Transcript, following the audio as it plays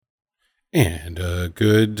And a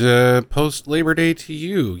good post-Labor Day to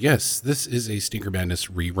you. Yes, this is a Stinker Madness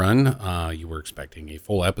rerun. You were expecting a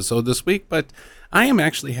full episode this week, but I am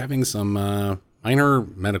actually having some minor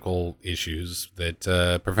medical issues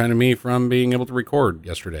that prevented me from being able to record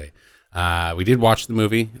yesterday. We did watch the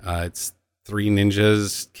movie. It's Three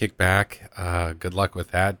Ninjas Kick Back. Good luck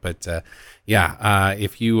with that. But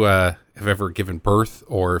if you have ever given birth,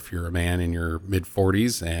 or if you're a man in your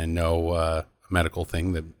mid-40s and know a medical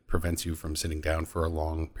thing that prevents you from sitting down for a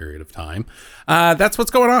long period of time, that's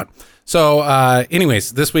what's going on. So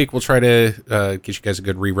anyways, this week we'll try to get you guys a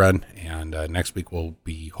good rerun, and next week we'll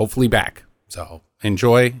be hopefully back. So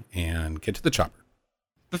enjoy and get to the chopper.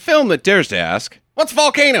 The film that dares to ask, what's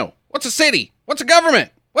Volcano? What's a city? What's a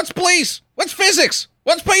government? What's police? What's physics?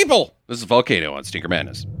 What's people? This is Volcano on Stinker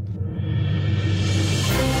Madness.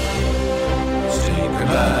 Stinker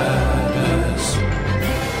Madness.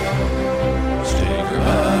 Stinker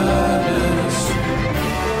Madness.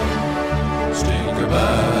 Stinker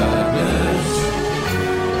Madness.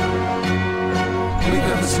 We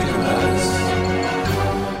got the Stinker Madness.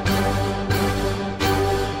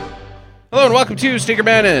 Hello and welcome to Stinker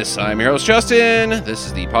Madness. I'm your host, Justin. This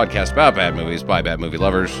is the podcast about bad movies by bad movie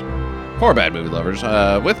lovers for bad movie lovers.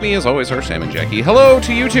 With me, as always, are Sam and Jackie. Hello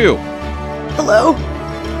to you two. Hello.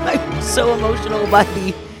 I'm so emotional by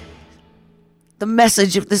the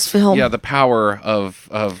message of this film. Yeah, the power of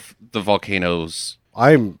the volcanoes.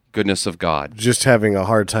 I'm goodness of God. just having a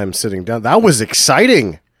hard time sitting down. That was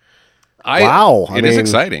exciting. Wow. I It mean, is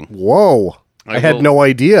exciting. Whoa. I had no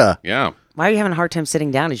idea. Yeah. Why are you having a hard time sitting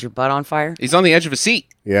down? Is your butt on fire? He's on the edge of a seat,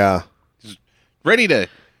 Yeah. ready to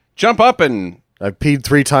jump up, and I've peed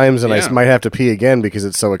 3 times and Yeah. I might have to pee again because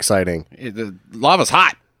it's so exciting. the lava's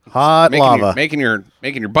hot. Hot lava. Making your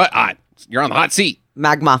butt hot. You're on the hot seat.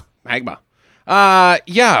 Magma.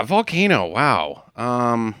 Yeah, Volcano. Wow.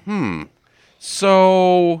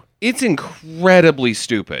 So it's incredibly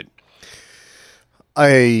stupid.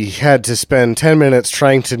 I had to spend 10 minutes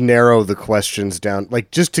trying to narrow the questions down, like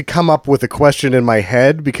just to come up with a question in my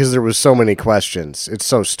head because there was so many questions. It's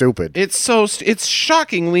so stupid. It's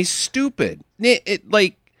shockingly stupid.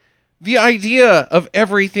 Like the idea of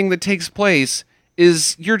everything that takes place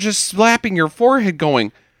is you're just slapping your forehead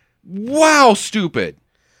going, wow, stupid.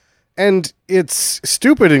 And it's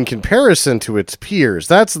stupid in comparison to its peers.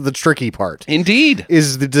 That's the tricky part. Indeed.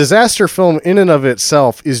 Is the disaster film in and of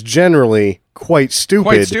itself is generally quite stupid.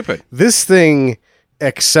 Quite stupid. This thing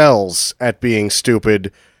excels at being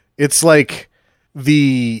stupid. It's like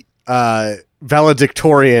the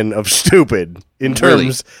valedictorian of stupid in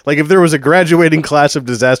terms, like if there was a graduating class of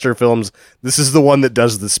disaster films, this is the one that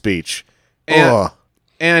does the speech.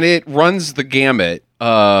 And it runs the gamut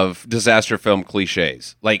of disaster film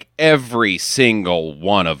cliches, like every single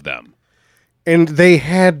one of them. And they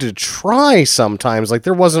had to try sometimes, like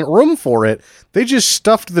there wasn't room for it. They just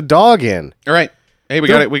stuffed the dog in. All right. Hey, we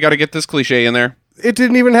got to get this cliche in there. It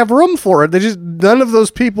didn't even have room for it. None of those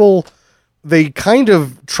people, they kind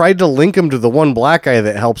of tried to link him to the one black guy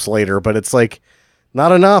that helps later, but it's like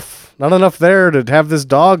not enough there to have this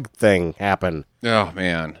dog thing happen. Oh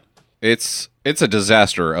man. It's a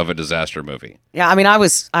disaster of a disaster movie. Yeah, I mean, I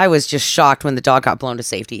was just shocked when the dog got blown to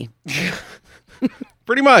safety.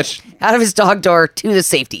 Pretty much. Out of his dog door to the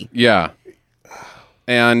safety. Yeah.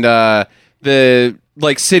 And the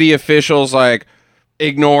city officials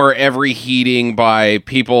ignore every heating by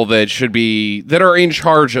people that are in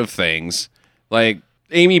charge of things. Like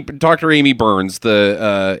Dr. Amy Burns,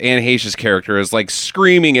 the Anne Heche's character, is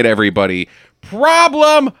screaming at everybody,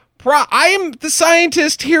 I am the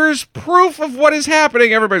scientist. Here's proof of what is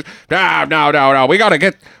happening. Everybody's no. We gotta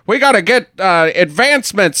get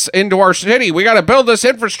advancements into our city. We gotta build this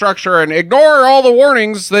infrastructure and ignore all the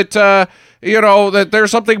warnings that that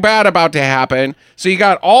there's something bad about to happen. So you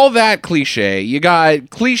got all that cliche. You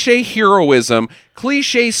got cliche heroism,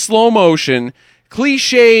 cliche slow motion,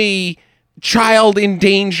 cliche child in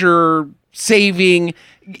danger saving.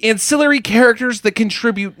 Ancillary characters that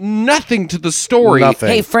contribute nothing to the story. Nothing.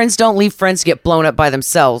 Hey, friends don't leave friends to get blown up by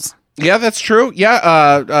themselves. Yeah, that's true.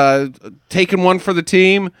 Yeah, taking one for the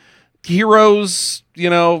team. Heroes,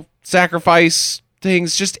 sacrifice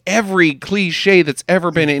things. Just every cliche that's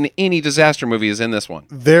ever been in any disaster movie is in this one.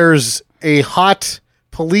 There's a hot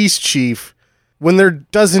police chief when there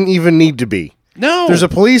doesn't even need to be. No. There's a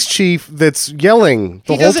police chief that's yelling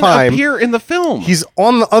the whole time. He doesn't appear in the film. He's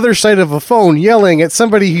on the other side of a phone yelling at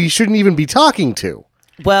somebody he shouldn't even be talking to.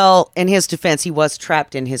 Well, in his defense, he was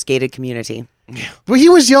trapped in his gated community. But he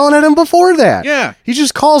was yelling at him before that. Yeah. He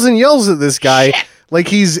just calls and yells at this guy like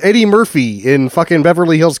he's Eddie Murphy in fucking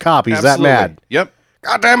Beverly Hills Cop. He's Absolutely. that mad. Yep.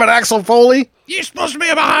 God damn it, Axel Foley. You're supposed to be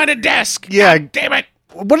behind a desk. Yeah. God damn it.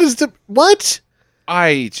 What?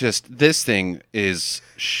 This thing is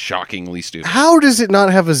shockingly stupid. How does it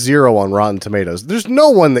not have a 0 on Rotten Tomatoes? There's no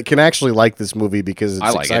one that can actually like this movie because it's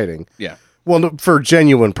I like exciting. it. Yeah. Well, no, for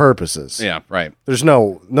genuine purposes. Yeah, right. There's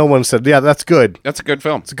no one said, yeah, that's good. That's a good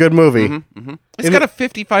film. It's a good movie. It's got a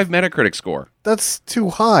 55 Metacritic score. That's too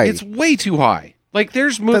high. It's way too high. Like,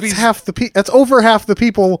 there's movies... That's over half the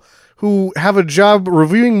people who have a job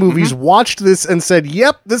reviewing movies watched this and said,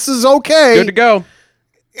 yep, this is okay. Good to go.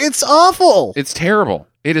 It's awful. It's terrible.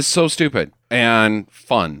 It is so stupid and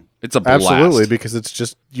fun. It's a blast. Absolutely, because it's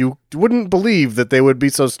just, you wouldn't believe that they would be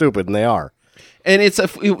so stupid, and they are. And it's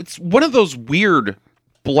one of those weird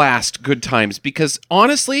blast good times because,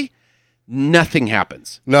 honestly, nothing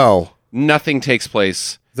happens. No. Nothing takes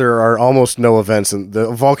place. There are almost no events, and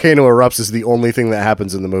the volcano erupts is the only thing that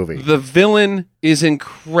happens in the movie. The villain is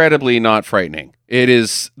incredibly not frightening.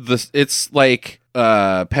 It's like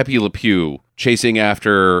Pepe Le Pew chasing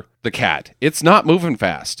after the cat. It's not moving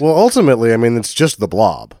fast. Well, ultimately, I mean, it's just the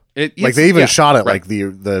blob. Like, they even shot it like the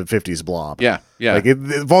 50s blob. Yeah, yeah. Like,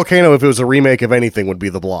 the Volcano, if it was a remake of anything, would be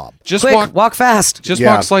the blob. Just Quick, walk fast. Just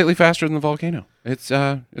walk slightly faster than the Volcano. It's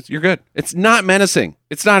you're good. It's not menacing.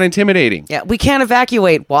 It's not intimidating. Yeah, we can't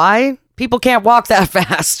evacuate. Why? People can't walk that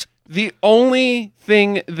fast. The only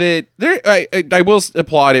thing that I will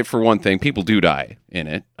applaud it for one thing. People do die in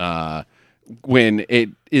it. When it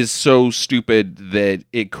is so stupid that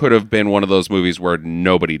it could have been one of those movies where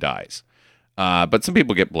nobody dies. But some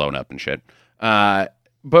people get blown up and shit.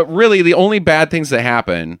 But really, the only bad things that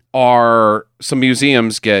happen are some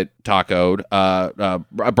museums get tacoed,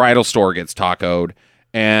 a bridal store gets tacoed,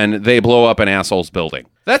 and they blow up an asshole's building.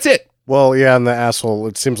 That's it. Well, yeah, and the asshole,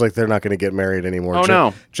 it seems like they're not going to get married anymore. Oh,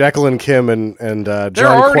 no. Jacqueline Kim and John They're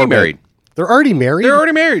already Corbett. married. They're already married? They're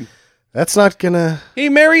already married. That's not going to... He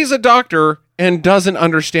marries a doctor and doesn't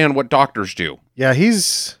understand what doctors do. Yeah,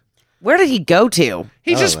 he's... Where did he go to?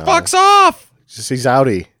 He just fucks off. He's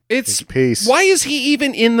outie. It's peace. Why is he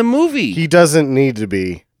even in the movie? He doesn't need to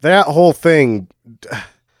be. That whole thing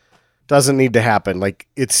doesn't need to happen. Like,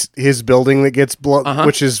 it's his building that gets blown,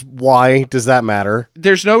 which is why does that matter?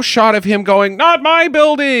 There's no shot of him going, not my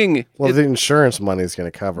building. Well, the insurance money is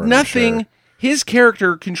going to cover it, nothing. I'm sure. His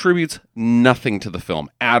character contributes nothing to the film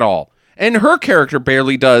at all. And her character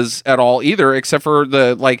barely does at all either, except for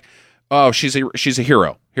the, like, oh, she's a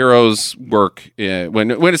hero. Heroes work when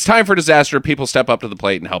it's time for disaster, people step up to the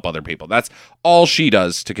plate and help other people. That's all she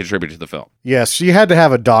does to contribute to the film. Yes, she had to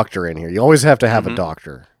have a doctor in here. You always have to have a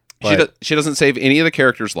doctor. She doesn't save any of the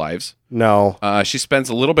characters' lives. No. She spends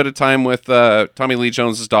a little bit of time with Tommy Lee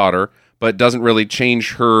Jones's daughter, but doesn't really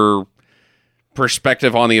change her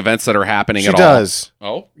perspective on the events that are happening at all. She does.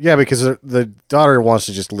 Oh? Yeah, because the daughter wants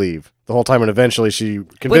to just leave the whole time, and eventually she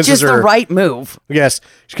convinces Which is her... the right move. Yes,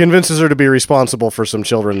 she convinces her to be responsible for some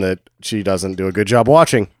children that she doesn't do a good job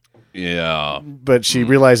watching. Yeah. But she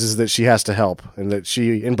realizes that she has to help, and that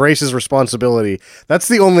she embraces responsibility. That's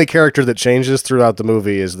the only character that changes throughout the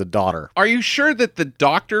movie is the daughter. Are you sure that the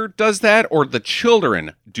doctor does that, or the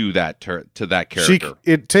children do that to that character?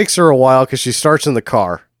 It takes her a while because she starts in the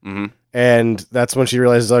car. Mm-hmm. And that's when she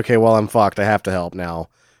realizes, okay, well, I'm fucked. I have to help now.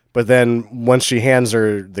 But then once she hands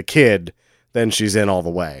her the kid, then she's in all the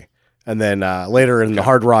way. And then later in the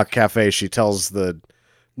Hard Rock Cafe, she tells the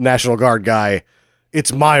National Guard guy,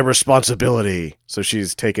 it's my responsibility. So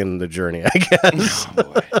she's taken the journey, I guess.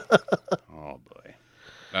 Oh, boy.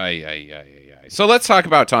 Ay. So let's talk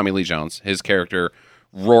about Tommy Lee Jones, his character,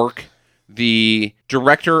 Roark, the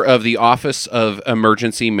director of the Office of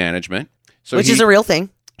Emergency Management. So Which is a real thing.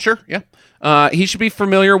 Sure, yeah. He should be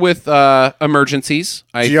familiar with emergencies.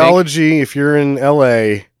 Geology, if you're in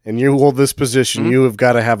LA and you hold this position, you have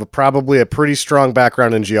got to have probably a pretty strong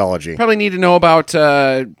background in geology. Probably need to know about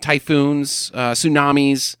typhoons,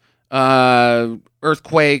 tsunamis,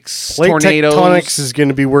 earthquakes, Plate tornadoes. tectonics is going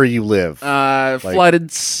to be where you live.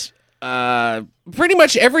 Floods, pretty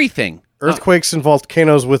much everything. Earthquakes and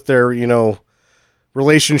volcanoes with their,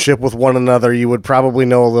 relationship with one another, you would probably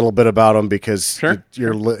know a little bit about them because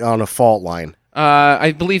you're on a fault line.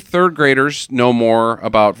 I believe third graders know more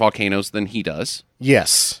about volcanoes than he does.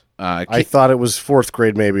 Yes. I thought it was fourth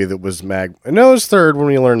grade maybe that was magma. No, it was third when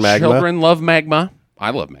we learned magma. Children love magma.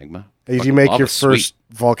 I love magma. Did you make your first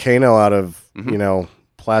volcano out of,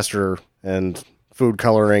 plaster and food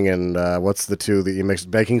coloring and what's the two that you mixed?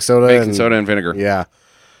 Baking soda? Baking soda and vinegar. Yeah.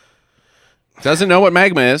 Doesn't know what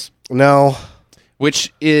magma is. No.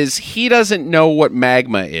 Which is, he doesn't know what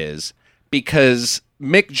magma is because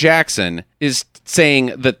Mick Jackson is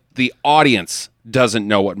saying that the audience doesn't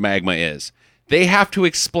know what magma is. They have to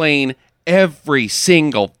explain every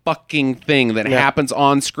single fucking thing that happens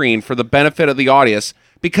on screen for the benefit of the audience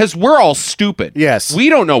because we're all stupid. Yes. We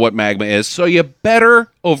don't know what magma is, so you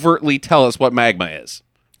better overtly tell us what magma is.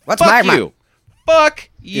 What's Fuck magma? you. Fuck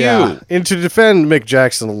you. Yeah. And to defend Mick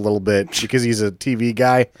Jackson a little bit, because he's a TV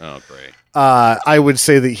guy, Oh, great. I would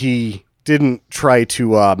say that he didn't try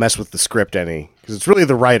to mess with the script any, because it's really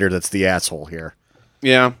the writer that's the asshole here.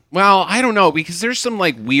 Yeah. Well, I don't know, because there's some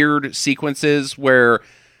like weird sequences where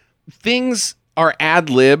things are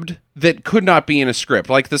ad-libbed that could not be in a script.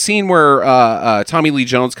 Like the scene where Tommy Lee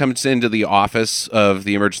Jones comes into the office of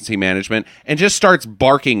the emergency management and just starts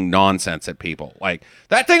barking nonsense at people. Like,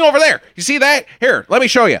 that thing over there, you see that? Here, let me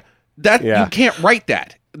show you. That You can't write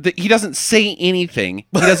that. He doesn't say anything.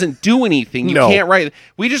 He doesn't do anything. You can't write.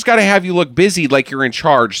 We just got to have you look busy like you're in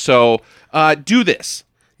charge. So do this.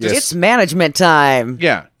 Yes. It's management time.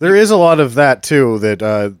 Yeah. There is a lot of that, too,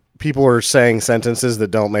 that people are saying sentences that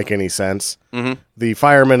don't make any sense. Mm-hmm. The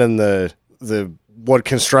fireman and the what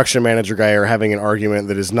construction manager guy are having an argument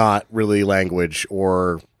that is not really language,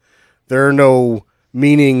 or there are no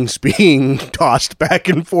meanings being tossed back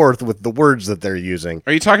and forth with the words that they're using.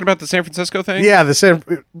 Are you talking about the San Francisco thing? Yeah,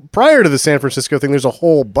 prior to the San Francisco thing, there's a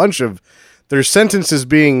whole bunch of there's sentences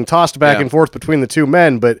being tossed back and forth between the two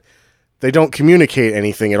men, but they don't communicate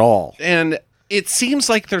anything at all. And it seems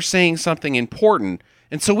like they're saying something important.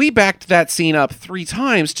 And so we backed that scene up 3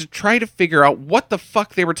 times to try to figure out what the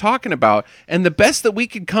fuck they were talking about. And the best that we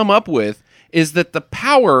could come up with is that the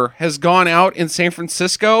power has gone out in San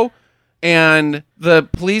Francisco, and the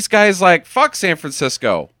police guy's like, fuck San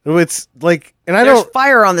Francisco. It's like, and There's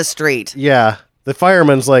fire on the street. Yeah, the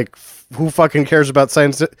fireman's like, who fucking cares about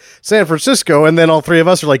San Francisco? And then all 3 of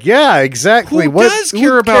us are like, yeah, exactly. Who does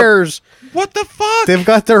care about? Cares? What the fuck? They've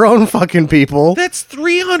got their own fucking people. That's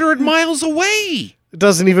 300 miles away. It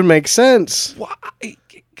doesn't even make sense. Why?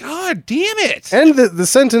 God damn it. And the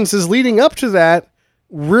sentences leading up to that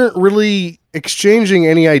weren't really exchanging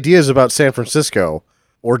any ideas about San Francisco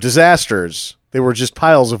or disasters. They were just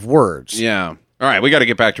piles of words. Yeah. All right, we got to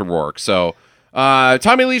get back to Roark. So,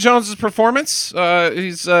 Tommy Lee Jones's performance,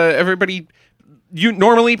 he's everybody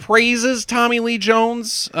normally praises Tommy Lee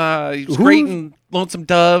Jones. He's great in Lonesome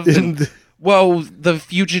Dove. And, whoa, The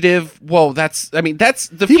Fugitive. Whoa,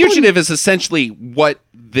 The Fugitive is essentially what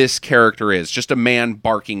this character is, just a man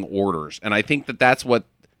barking orders. And I think that's what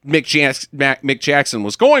Mick Jackson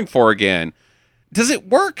was going for again. Does it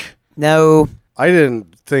work? No. I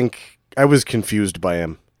didn't think, I was confused by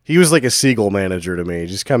him. He was like a seagull manager to me. He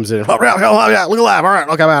just comes in, look at that, all right,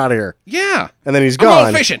 look, I'm out of here. Yeah. And then he's I'm gone.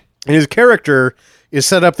 going fishing. And his character is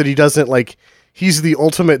set up that he doesn't he's the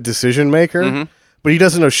ultimate decision maker, but he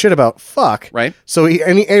doesn't know shit about fuck. Right. So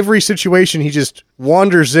every situation he just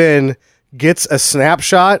wanders in, gets a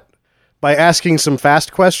snapshot by asking some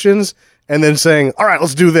fast questions, and then saying, all right,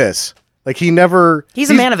 let's do this. Like he's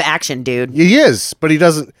a man of action, dude. He is, but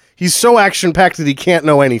he's so action packed that he can't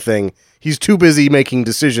know anything. He's too busy making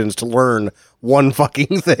decisions to learn one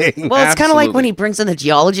fucking thing. Well, it's kind of like Absolutely. when he brings in the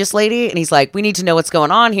geologist lady and he's like, we need to know what's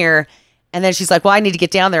going on here. And then she's like, well, I need to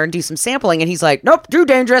get down there and do some sampling. And he's like, nope, too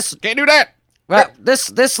dangerous. Can't do that. Well,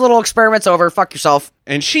 this little experiment's over. Fuck yourself.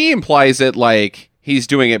 And she implies it like he's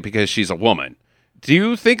doing it because she's a woman. Do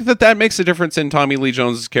you think that makes a difference in Tommy Lee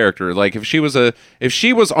Jones's character? Like if she was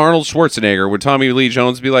Arnold Schwarzenegger, would Tommy Lee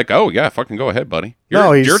Jones be like, "Oh yeah, fucking go ahead, buddy.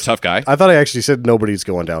 You're a tough guy." I thought I actually said nobody's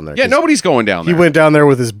going down there. Yeah, nobody's going down there. He went down there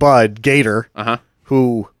with his bud, Gator, Uh-huh.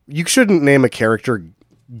 who you shouldn't name a character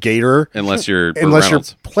Gator Unless you're Burt unless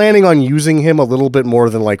Reynolds. you're planning on using him a little bit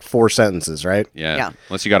more than 4 sentences, right? Yeah.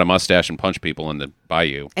 Unless you got a mustache and punch people in the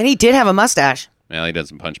bayou. And he did have a mustache. Well, he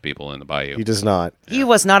doesn't punch people in the bayou. He does not. He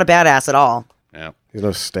was not a badass at all. Yeah. He's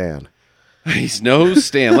no Stan. He's no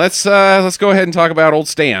Stan. Let's go ahead and talk about old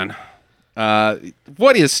Stan.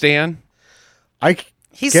 What is Stan?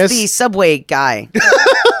 He's guess, the subway guy.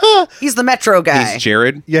 He's the metro guy. He's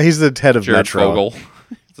Jared. Yeah, he's the head of Jared Metro. Fogel.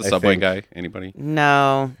 The subway think. guy. Anybody?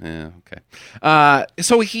 No. Yeah, okay.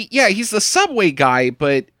 So he's the subway guy,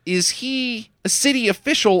 but is he a city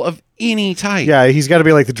official of any type? Yeah, he's got to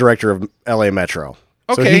be like the director of LA Metro.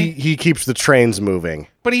 So Okay. he keeps the trains moving.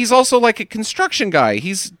 But he's also like a construction guy.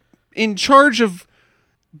 He's in charge of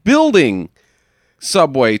building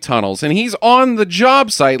subway tunnels, and he's on the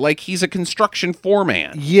job site like he's a construction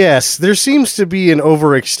foreman. Yes, there seems to be an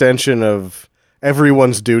overextension of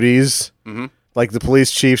everyone's duties. Mm-hmm. Like the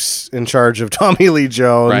police chief's in charge of Tommy Lee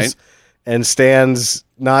Jones, Right. and Stan's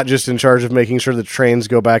not just in charge of making sure the trains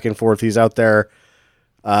go back and forth. He's out there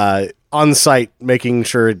on site making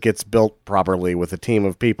sure it gets built properly with a team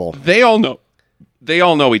of people. They all know they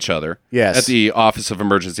all know each other. Yes. At the Office of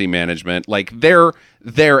Emergency Management. Like, they're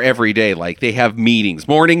there every day. Like, they have meetings,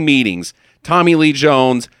 morning meetings. Tommy Lee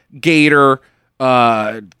Jones, Gator,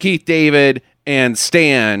 Keith David, and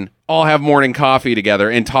Stan all have morning coffee together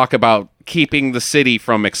and talk about keeping the city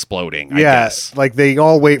from exploding, I guess. Like they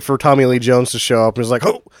all wait for Tommy Lee Jones to show up and he's like,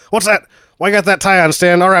 oh, what's that? Why you got that tie on,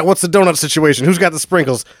 Stan? All right, what's the donut situation? Who's got the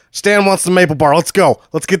sprinkles? Stan wants the maple bar. Let's go.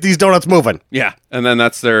 Let's get these donuts moving. Yeah, and then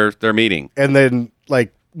that's their meeting. And then,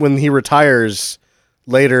 like, when he retires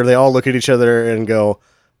later, they all look at each other and go,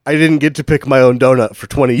 I didn't get to pick my own donut for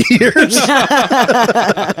 20 years.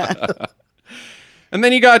 And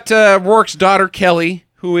then you got Roark's daughter, Kelly,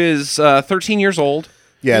 who is 13 years old.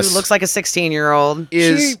 Yes. Who looks like a 16-year-old.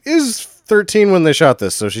 She is 13 when they shot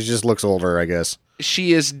this, so she just looks older, I guess.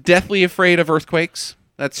 She is deathly afraid of earthquakes.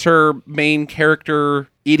 That's her main character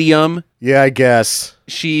idiom. Yeah, I guess.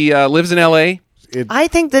 She lives in L.A. I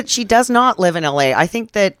think that she does not live in L.A. I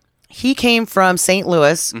think that he came from St.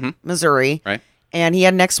 Louis, Missouri. Right. And he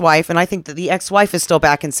had an ex-wife, and I think that the ex-wife is still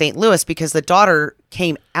back in St. Louis because the daughter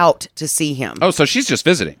came out to see him. Oh, so she's just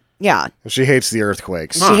visiting. Yeah. She hates the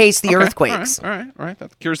earthquakes. She hates the Okay. earthquakes. All right.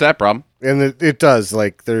 That cures that problem. And it does.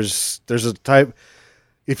 Like, there's a type...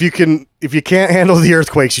 If you can't handle the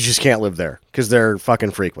earthquakes, you just can't live there because they're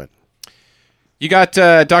fucking frequent. You got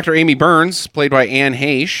Dr. Amy Burns, played by Anne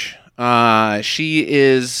Heche. She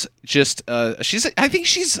is just I think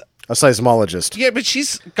she's A seismologist. yeah, but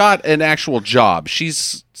she's got an actual job.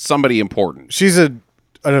 She's somebody important. She's an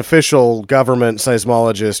official government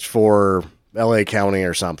seismologist for L.A. County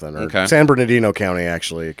or something, or Okay. San Bernardino County,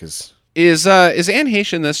 actually. Because Is Anne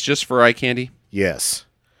Heche in this just for eye candy? yes,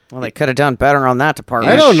 Well, they could have done better on that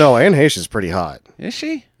department. I don't know. Anne Heche is pretty hot. Is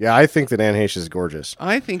she? Yeah, I think that Anne Heche is gorgeous.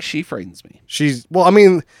 I think she frightens me. She's well. I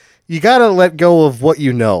mean, you gotta let go of what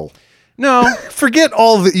you know. No. Forget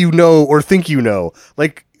all that you know or think you know.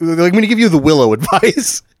 Like I'm going to give you the Willow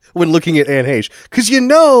advice when looking at Anne Heche, because you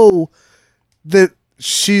know that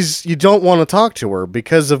you don't want to talk to her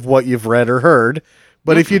because of what you've read or heard.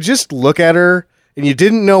 But if you just look at her and you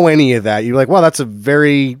didn't know any of that, you're like, wow, that's a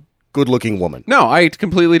very good-looking woman. No, I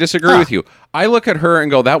completely disagree with you. I look at her and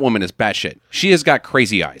go, that woman is batshit. She has got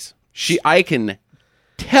crazy eyes. I can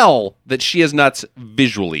tell that she is nuts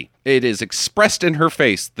visually. It is expressed in her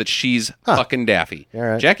face that she's fucking daffy. All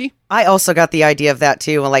right. Jackie? I also got the idea of that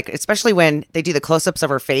too, and like especially when they do the close-ups of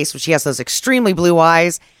her face, when she has those extremely blue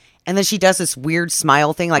eyes, and then she does this weird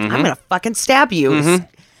smile thing, like I'm gonna fucking stab you.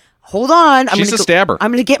 Hold on, She's gonna a stabber.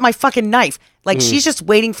 I'm gonna get my fucking knife. Like she's just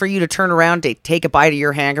waiting for you to turn around to take a bite of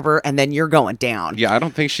your hamburger, and then you're going down. Yeah, I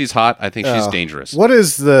don't think she's hot. I think she's dangerous. What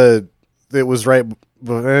is it was right,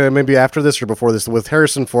 maybe after this or before this, with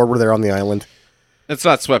Harrison Ford where they're on the island? It's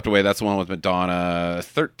not Swept Away. That's the one with Madonna.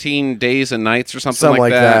 13 Days and Nights or something,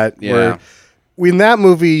 Like that. Yeah. Where, in that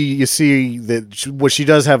movie, you see that she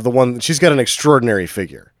does have she's got an extraordinary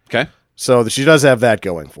figure. Okay. So she does have that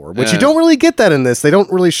going for her. But you don't really get that in this. They don't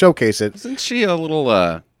really showcase it. Isn't she a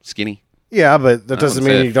little skinny? Yeah, but that doesn't say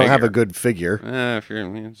mean a you don't have figure. a good figure.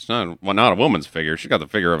 It's not a woman's figure. She got the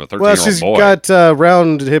figure of a 13-year-old Well, she's boy. got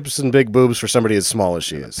round hips and big boobs for somebody as small as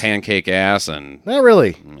she is. Pancake ass and Not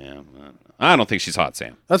really. yeah. I don't think she's hot,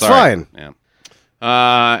 Sam. That's Sorry. fine. Yeah.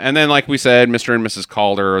 And then, like we said, Mr. and Mrs.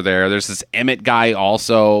 Calder are there. There's this Emmett guy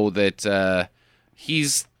also that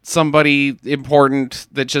he's somebody important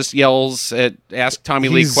that just ask Tommy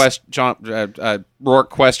Lee Roark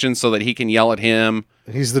questions so that he can yell at him.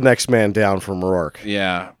 He's the next man down from Roark.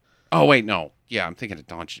 Yeah. Oh wait, no. Yeah, I'm thinking of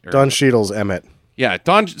Don. Don Cheadle's Emmett. Yeah,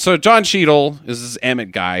 So John Cheadle is this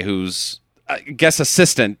Emmett guy who's, I guess,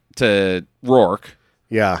 assistant to Roark.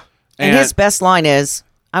 Yeah. And his best line is,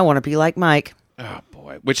 "I want to be like Mike." Oh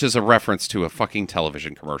boy, which is a reference to a fucking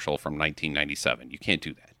television commercial from 1997. You can't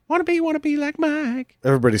do that. Want to be like Mike.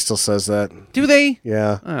 Everybody still says that. Do they?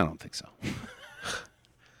 Yeah. I don't think so.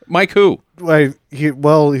 Mike who?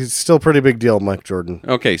 He's still a pretty big deal, Mike Jordan.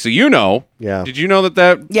 Okay, so you know. Yeah. Did you know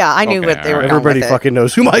that? Yeah, I knew Okay, what they all were. right. going Everybody with it. fucking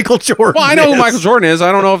knows who Michael Jordan Well, I know is. who Michael Jordan is.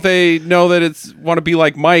 I don't know if they know that it's Want to Be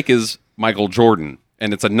Like Mike is Michael Jordan,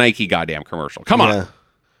 and it's a Nike goddamn commercial. Come on. Yeah.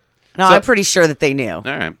 No, I'm pretty sure that they knew. All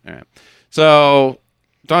right. So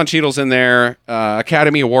Don Cheadle's in there,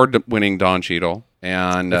 Academy Award winning Don Cheadle,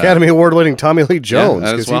 and Academy Award winning Tommy Lee Jones,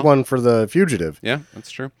 that as because well. he won for The Fugitive. yeah, that's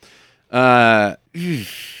true.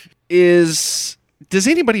 Does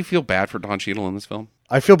anybody feel bad for Don Cheadle in this film?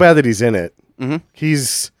 I feel bad that he's in it. Mm-hmm.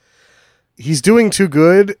 He's doing too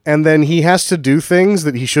good, and then he has to do things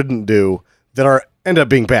that he shouldn't do that end up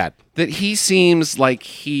being bad. That he seems like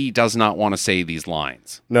he does not want to say these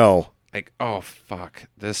lines. No. Like, oh fuck,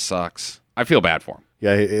 this sucks. I feel bad for him.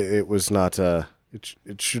 Yeah, it was not. It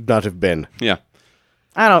should not have been. Yeah.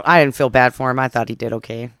 I didn't feel bad for him. I thought he did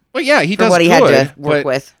okay. Well, yeah, he For does what he good, had to work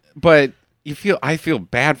with. But I feel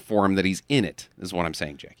bad for him that he's in it, is what I'm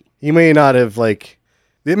saying, Jackie. He may not have, like...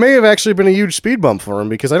 It may have actually been a huge speed bump for him,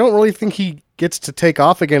 because I don't really think he gets to take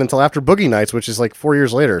off again until after Boogie Nights, which is like 4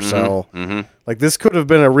 years later. So, like, this could have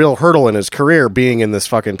been a real hurdle in his career, being in this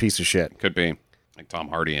fucking piece of shit. Could be. Like Tom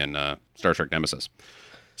Hardy in Star Trek Nemesis.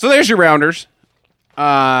 So there's your rounders.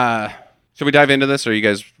 Should we dive into this, or you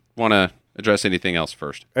guys want to address anything else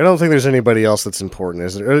first? I don't think there's anybody else that's important,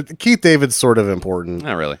 is there? Keith David's sort of important.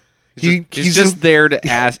 Not really. He's just there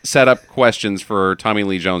to set up questions for Tommy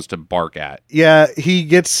Lee Jones to bark at. Yeah,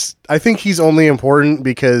 I think he's only important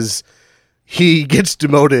because he gets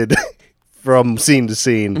demoted from scene to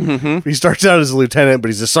scene. He starts out as a lieutenant, but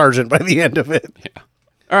he's a sergeant by the end of it. Yeah.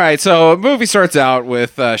 All right, so the movie starts out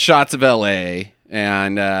with shots of L.A.,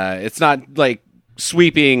 and it's not like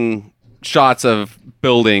sweeping shots of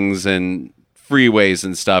buildings and freeways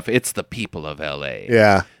and stuff. It's the people of L.A.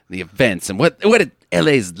 Yeah. The events and what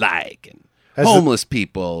LA's like, and homeless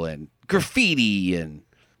people and graffiti, and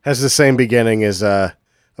has the same beginning as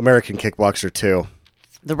American Kickboxer 2.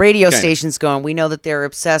 The radio station's going. We know that they're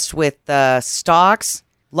obsessed with stocks,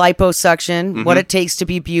 liposuction, what it takes to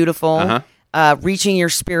be beautiful, reaching your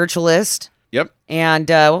spiritualist. Yep. And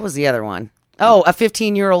what was the other one? Oh, a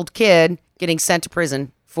 15-year-old kid getting sent to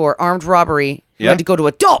prison for armed robbery who had to go to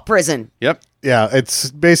adult prison. Yep. Yeah,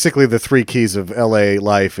 it's basically the three keys of LA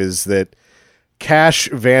life is that cash,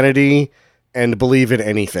 vanity, and believe in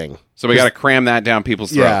anything. So we got to cram that down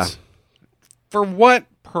people's throats. Yeah. For what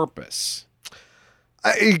purpose?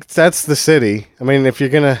 That's the city. I mean, if you're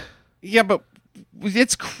going to... Yeah, but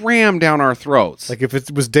it's crammed down our throats. Like, if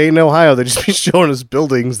it was Dayton, Ohio, they'd just be showing us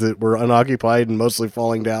buildings that were unoccupied and mostly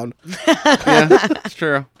falling down. Yeah, that's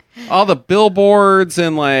true. All the billboards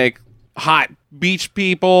and, like, hot beach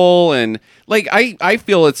people, and, like, I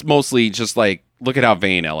feel it's mostly just, like, look at how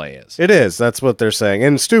vain LA is. It is. That's what they're saying.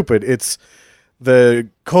 And stupid. It's the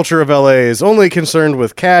culture of LA is only concerned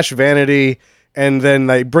with cash, vanity, and then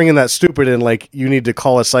they bring in that stupid in, like, you need to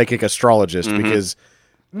call a psychic astrologist because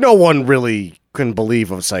no one really can believe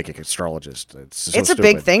a psychic astrologist. It's a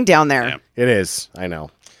big thing down there. Yeah. It is. I know.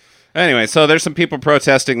 Anyway, so there's some people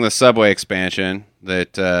protesting the subway expansion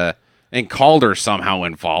that, and Calder's somehow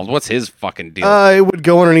involved. What's his fucking deal? It would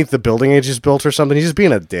go underneath the building he just built or something. He's just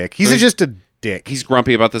being a dick. He's just a dick. He's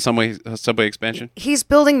grumpy about the subway expansion? He's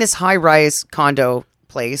building this high-rise condo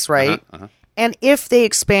place, right? And if they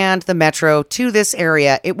expand the metro to this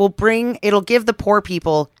area, it'll give the poor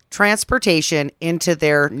people transportation into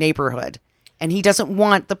their neighborhood. And he doesn't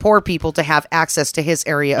want the poor people to have access to his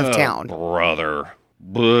area of town. Brother.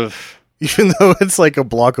 Boof. Even though it's like a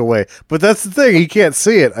block away. But that's the thing. He can't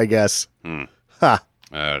see it, I guess. Ha.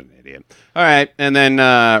 An idiot. All right. And then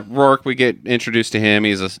Roark, we get introduced to him.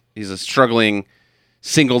 He's a struggling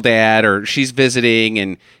single dad, or she's visiting,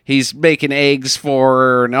 and he's making eggs for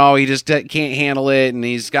her, and he just can't handle it, and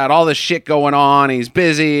he's got all this shit going on, and he's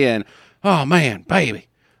busy, and oh man, baby,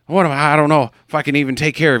 I don't know if I can even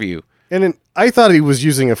take care of you. And then I thought he was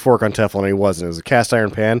using a fork on Teflon, and he wasn't. It was a cast iron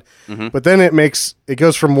pan. But then it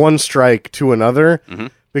goes from one strike to another,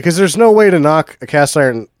 because there's no way to knock a cast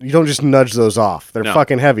iron. You don't just nudge those off. They're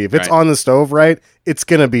fucking heavy. If it's on the stove right, it's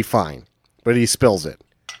going to be fine. But he spills it.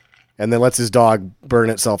 And then lets his dog burn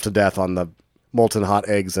itself to death on the molten hot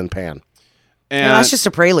eggs and pan. And that's just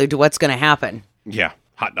a prelude to what's going to happen. Yeah,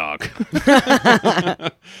 hot dog.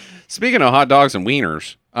 Speaking of hot dogs and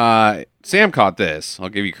wieners, Sam caught this. I'll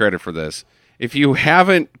give you credit for this. If you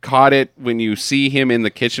haven't caught it when you see him in the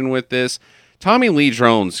kitchen with this, Tommy Lee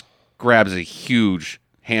Jones grabs a huge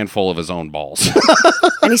handful of his own balls.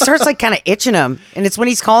 And he starts like kind of itching them. And it's when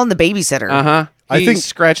he's calling the babysitter. I think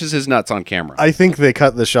scratches his nuts on camera. I think they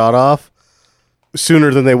cut the shot off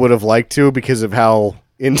sooner than they would have liked to because of how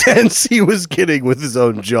intense he was getting with his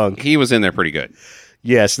own junk. He was in there pretty good.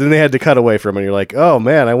 Yes, then they had to cut away from it. And you're like, oh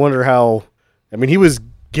man, I wonder how... I mean, he was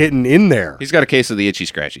getting in there. He's got a case of the itchy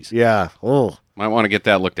scratchies. Yeah. Oh. Might want to get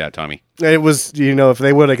that looked at, Tommy. It was, if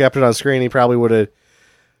they would have kept it on screen, he probably would have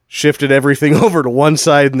shifted everything over to one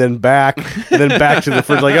side and then back to the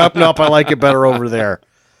fridge. Like, nope, I like it better over there.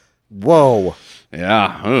 Whoa.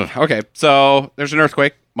 Yeah. Ugh. Okay. So there's an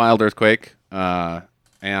earthquake, mild earthquake.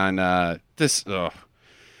 And this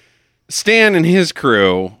Stan and his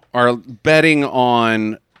crew are betting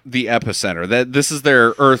on the epicenter. That this is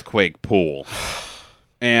their earthquake pool.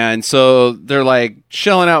 And so they're like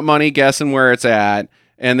shelling out money, guessing where it's at,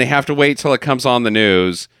 and they have to wait till it comes on the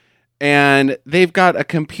news. And they've got a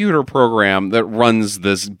computer program that runs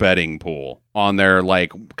this betting pool on their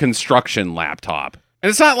like construction laptop. And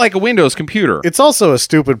it's not like a Windows computer. It's also a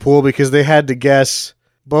stupid pool because they had to guess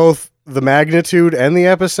both the magnitude and the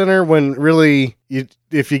epicenter, when really,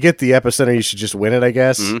 if you get the epicenter, you should just win it, I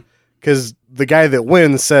guess. Because the guy that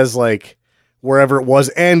wins says, like, wherever it was,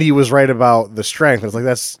 and he was right about the strength. It's like,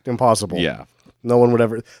 that's impossible. Yeah. No one would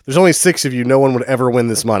ever... There's only 6 of you. No one would ever win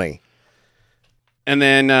this money. And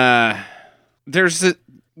then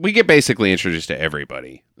we get basically introduced to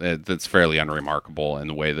everybody. That's fairly unremarkable in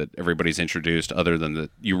the way that everybody's introduced, other than that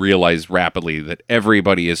you realize rapidly that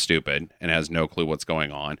everybody is stupid and has no clue what's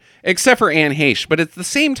going on, except for Anne Heche. But at the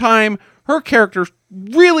same time, her character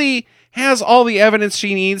really has all the evidence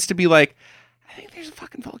she needs to be like, I think there's a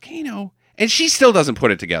fucking volcano. And she still doesn't put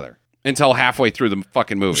it together until halfway through the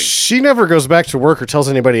fucking movie. She never goes back to work or tells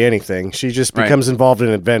anybody anything. She just becomes involved in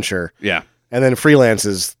adventure. Yeah. And then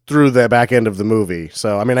freelances through the back end of the movie.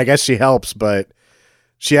 So, I mean, I guess she helps, but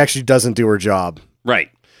she actually doesn't do her job.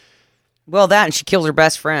 Right. Well, that and she killed her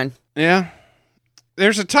best friend. Yeah.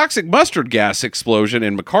 There's a toxic mustard gas explosion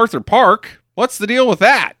in MacArthur Park. What's the deal with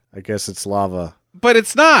that? I guess it's lava. But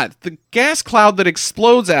it's not. The gas cloud that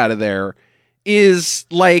explodes out of there is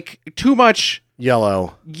like too much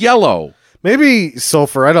Yellow. Maybe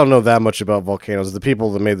sulfur. I don't know that much about volcanoes. The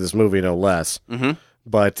people that made this movie know less.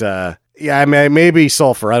 But, yeah, I mean, maybe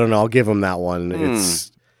sulfur. I don't know. I'll give them that one.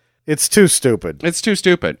 It's too stupid. It's too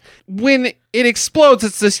stupid. When it explodes,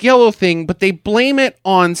 it's this yellow thing, but they blame it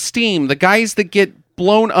on steam. The guys that get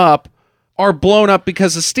blown up are blown up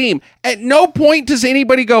because of steam. At no point does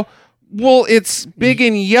anybody go, well, it's big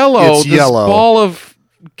and yellow. It's this yellow. Ball of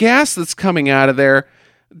gas that's coming out of there.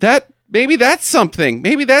 Maybe that's something.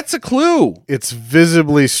 Maybe that's a clue. It's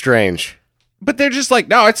visibly strange. But they're just like,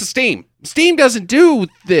 no, it's a steam. Steam doesn't do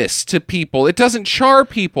this to people. It doesn't char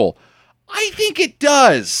people. I think it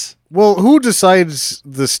does. Well, who decides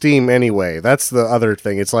the steam anyway? That's the other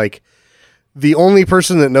thing. It's like the only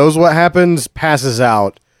person that knows what happens passes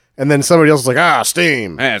out, and then somebody else is like,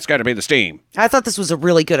 steam. It's got to be the steam. I thought this was a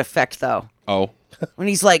really good effect, though. Oh. When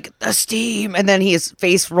he's like, the steam, and then his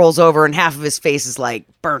face rolls over and half of his face is like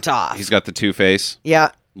burnt off. He's got the two-face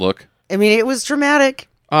Yeah. look. I mean, it was dramatic.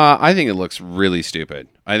 I think it looks really stupid.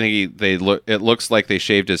 I think it looks like they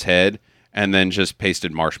shaved his head and then just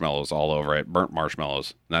pasted marshmallows all over it, burnt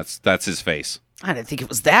marshmallows. That's his face. I didn't think it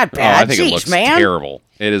was that bad. I think it looks man. terrible.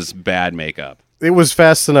 It is bad makeup. It was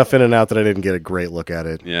fast enough in and out that I didn't get a great look at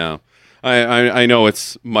it. Yeah. I know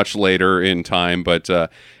it's much later in time, but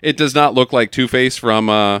it does not look like Two-Face from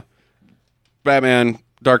Batman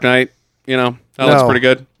Dark Knight. You know, that looks pretty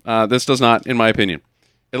good. This does not, in my opinion.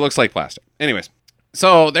 It looks like plastic. Anyways.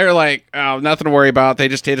 So they're like, oh, nothing to worry about. They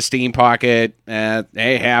just hit a steam pocket.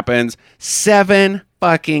 It happens. 7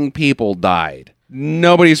 fucking people died.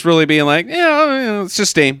 Nobody's really being like, it's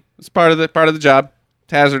just steam. It's part of the job.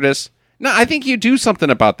 It's hazardous. No, I think you do something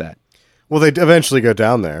about that. Well, they eventually go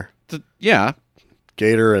down there. Yeah.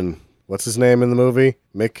 Gator and what's his name in the movie?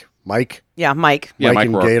 Mike? Yeah, Mike. Yeah, Mike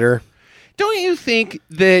and Roark. Gator. Don't you think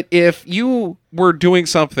that if you were doing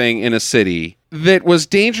something in a city that was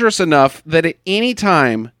dangerous enough that at any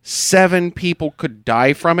time 7 people could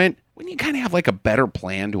die from it, wouldn't you kind of have like a better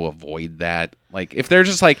plan to avoid that? Like if they're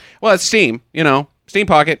just like, well, it's steam, steam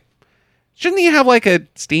pocket. Shouldn't you have like a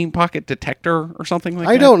steam pocket detector or something like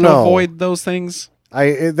that? I don't to know. avoid those things?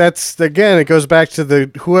 That's again, it goes back to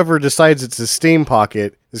whoever decides it's a steam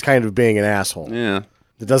pocket is kind of being an asshole. Yeah.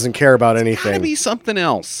 That doesn't care about Gotta anything. be something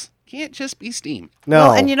else. Can't just be steam. No.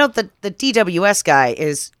 Well, and the DWS guy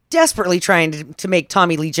is desperately trying to make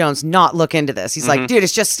Tommy Lee Jones not look into this. He's like, dude,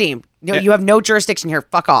 it's just steam. You have no jurisdiction here.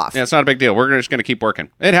 Fuck off. Yeah, it's not a big deal. We're just going to keep working.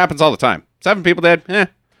 It happens all the time. 7 people dead.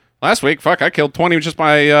 Last week, I killed 20 just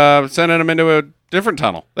by sending them into a different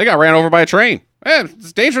tunnel. They got ran over by a train.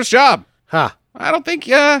 It's a dangerous job. Ha. I think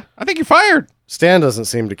you're fired. Stan doesn't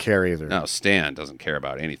seem to care either. No, Stan doesn't care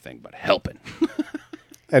about anything but helping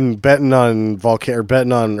And betting on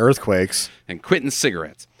earthquakes. and quitting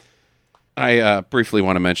cigarettes. I briefly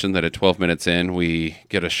want to mention that at 12 minutes in, we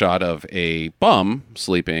get a shot of a bum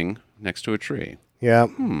sleeping next to a tree. Yeah.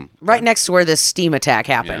 Right next to where this steam attack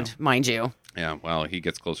happened, mind you. Yeah, well, he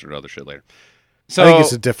gets closer to other shit later. So I think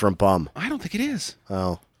it's a different bum. I don't think it is.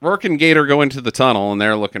 Oh. Roark and Gator go into the tunnel, and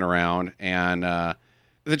they're looking around, and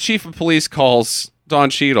the chief of police calls Don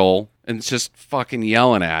Cheadle and is just fucking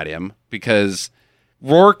yelling at him because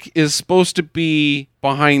Roark is supposed to be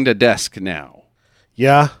behind a desk now.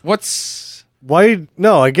 Yeah. Why?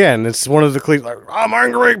 No, again, it's one of the cliches. Like, I'm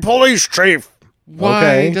angry police chief.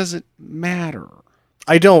 Why does it matter?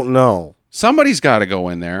 I don't know. Somebody's got to go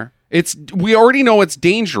in there. We already know it's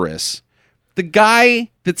dangerous. The guy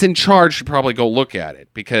that's in charge should probably go look at it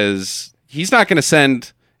because he's not going to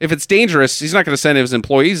send If it's dangerous, he's not going to send his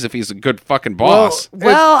employees if he's a good fucking boss.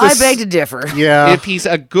 Well, I beg to differ. Yeah. If he's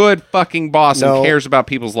a good fucking boss and No. cares about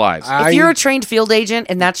people's lives. If you're a trained field agent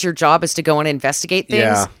and that's your job is to go and investigate things,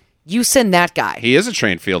 Yeah. you send that guy. He is a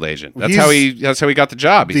trained field agent. That's He's- how he got the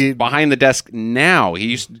job. He's the- behind the desk now. He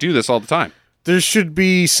used to do this all the time. There should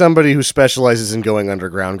be somebody who specializes in going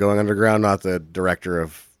underground, not the director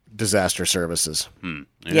of disaster services.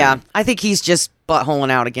 Yeah, I think he's just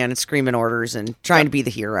buttholing out again and screaming orders and trying to be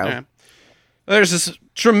the hero. Yeah. There's this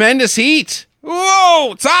tremendous heat.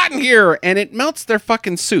 Whoa, it's hot in here. And it melts their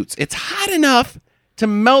fucking suits. It's hot enough to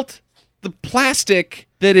melt the plastic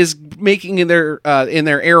that is making in their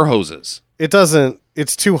air hoses. It doesn't,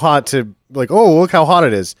 it's too hot to, like, oh, look how hot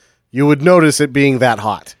it is. You would notice it being that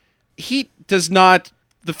hot. Heat does not,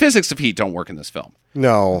 the physics of heat don't work in this film.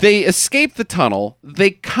 No. They escape the tunnel.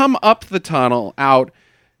 They come up the tunnel out.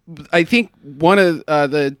 I think one of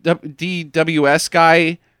the DWS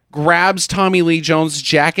guy grabs Tommy Lee Jones'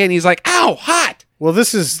 jacket and he's like, ow, hot. Well,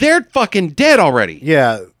 this is, They're fucking dead already.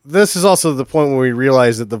 yeah, this is also the point where we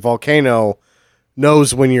realize that the volcano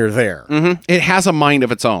knows when you're there. Mm-hmm. It has a mind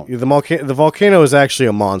of its own. The volcano is actually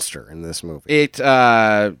a monster in this movie. It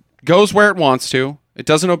goes where it wants to. It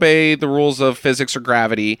doesn't obey the rules of physics or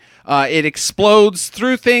gravity. It explodes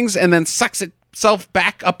through things and then sucks itself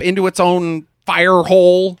back up into its own fire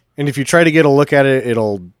hole. And if you try to get a look at it,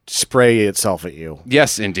 it'll spray itself at you,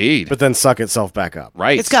 Yes, indeed. but then suck itself back up.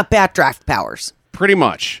 Right. It's got backdraft powers. pretty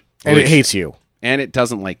much. And it hates you. And it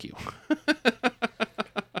doesn't like you.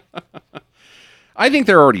 I think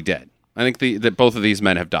they're already dead. I think that both of these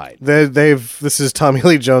men have died. This is Tommy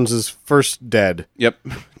Lee Jones's first dead. Yep.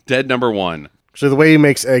 Dead number one. So the way he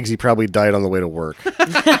makes eggs, he probably died on the way to work.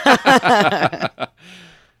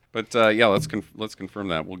 But yeah, let's confirm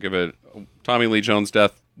that. We'll give it Tommy Lee Jones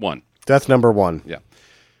death 1. Death number 1. Yeah.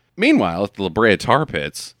 Meanwhile, at the La Brea Tar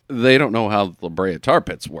Pits, they don't know how the La Brea Tar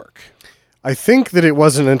Pits work. I think that it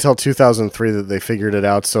wasn't until 2003 that they figured it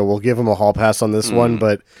out, so we'll give them a hall pass on this one.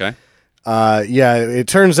 But Okay. yeah, it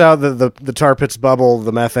turns out that the tar pits bubble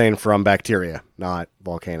the methane from bacteria, not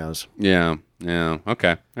volcanoes. Yeah. Yeah.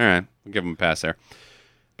 Okay. All right. We'll give them a pass there.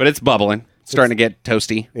 But it's bubbling. It's starting to get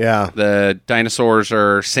toasty. Yeah. The dinosaurs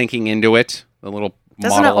are sinking into it. The little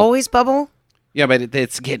Doesn't model. it always bubble? Yeah, but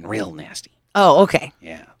it's getting real nasty. Oh, okay.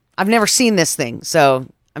 Yeah. I've never seen this thing, so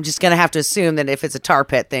I'm just going to have to assume that if it's a tar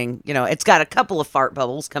pit thing, it's got a couple of fart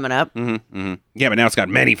bubbles coming up. Yeah, but now it's got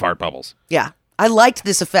many fart bubbles. Yeah. I liked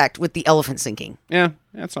this effect with the elephant sinking. Yeah,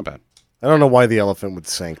 it's not bad. I don't know why the elephant would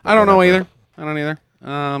sink. but I don't know whatever.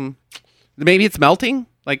 either. Maybe it's melting.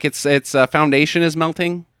 Like its foundation is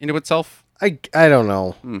melting into itself. I don't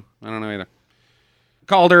know. I don't know either.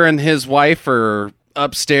 Calder and his wife are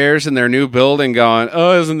upstairs in their new building going,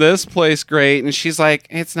 oh, isn't this place great? And she's like,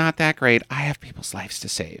 it's not that great. I have people's lives to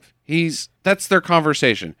save. That's their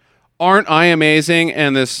conversation. Aren't I amazing?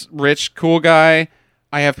 And this rich, cool guy,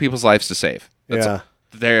 I have people's lives to save.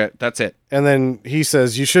 That's it. And then he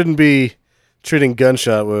says, you shouldn't be treating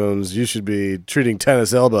gunshot wounds. You should be treating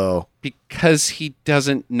tennis elbow. Because he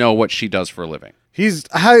doesn't know what she does for a living.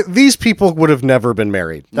 These people would have never been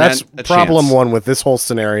married. That's Not a problem chance. one with this whole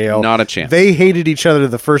scenario. Not a chance. They hated each other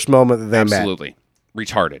the first moment that they met. Absolutely.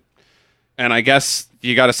 Retarded. And I guess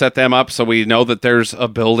you got to set them up so we know that there's a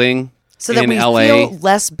building So that in we LA. feel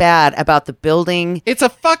less bad about the building. It's a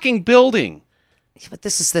fucking building. But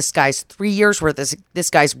this is this guy's 3 years worth of this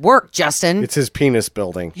guy's work, Justin. It's his penis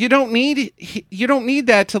building. You don't need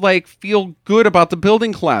that to like feel good about the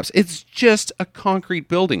building collapse. It's just a concrete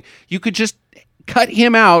building. You could just cut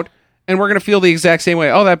him out and we're going to feel the exact same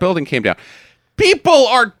way. Oh, that building came down. People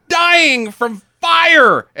are dying from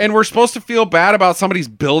fire and we're supposed to feel bad about somebody's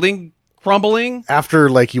building crumbling? After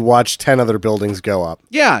you watch 10 other buildings go up.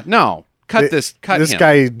 Yeah, no. Cut This him.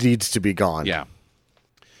 guy needs to be gone. Yeah.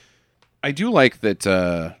 I do like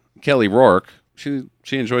that Kelly Roark,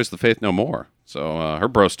 she enjoys the Faith No More. So her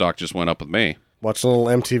bro stock just went up with me. Watch a little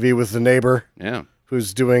MTV with the neighbor Yeah.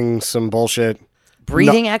 who's doing some bullshit.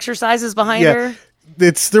 Breathing exercises behind her.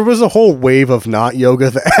 There was a whole wave of not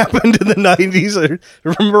yoga that happened in the 90s. I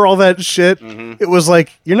remember all that shit? It was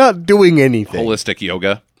like, you're not doing anything. Holistic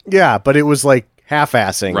yoga. Yeah, but it was like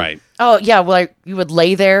half-assing. Right. Oh, yeah. Well, you would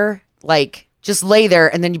lay there, just lay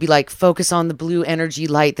there, and then you'd be like, focus on the blue energy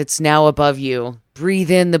light that's now above you.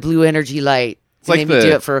 Breathe in the blue energy light. It's like made me do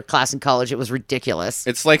it for a class in college. It was ridiculous.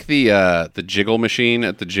 It's like the jiggle machine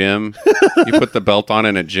at the gym. You put the belt on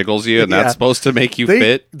and it jiggles you, and Yeah. that's supposed to make you They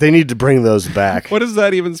fit. They need to bring those back. What is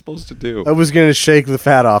that even supposed to do? I was going to shake the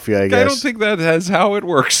fat off you, I guess. I don't think that has how it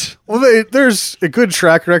works. Well, there's a good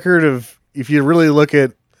track record of, if you really look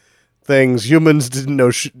at things. Humans didn't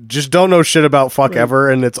know, just don't know shit about fuck ever,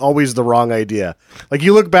 and it's always the wrong idea. Like,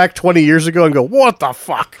 you look back 20 years ago and go, what the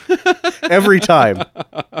fuck? Every time.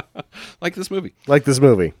 Like this movie.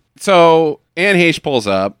 So Anne Heche pulls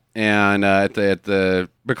up and at the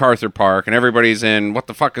MacArthur Park, and everybody's in what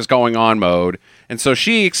the fuck is going on mode. And so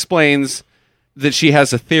she explains that she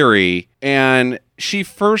has a theory, and she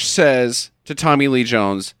first says to Tommy Lee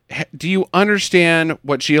Jones, do you understand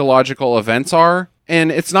what geological events are?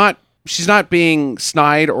 And she's not being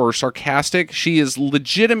snide or sarcastic. She is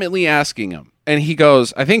legitimately asking him. And he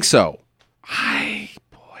goes, I think so.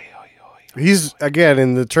 He's, again,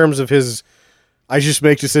 in the terms of his, I just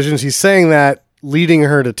make decisions, he's saying that, leading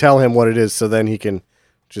her to tell him what it is so then he can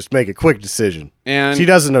just make a quick decision. And she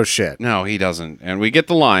doesn't know shit. No, he doesn't. And we get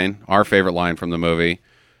the line, our favorite line from the movie.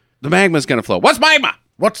 The magma's going to flow. What's magma?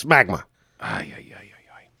 What's magma?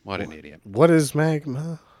 What an idiot. What is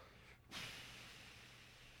magma?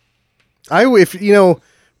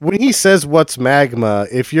 When he says what's magma,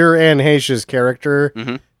 if you're Anne Heche's character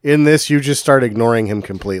in this, you just start ignoring him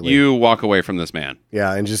completely. You walk away from this man.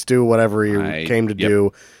 Yeah, and just do whatever you came to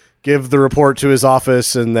do. Give the report to his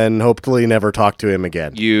office, and then hopefully never talk to him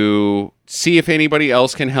again. You see if anybody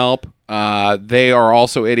else can help. They are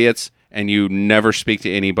also idiots, and you never speak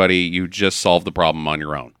to anybody. You just solve the problem on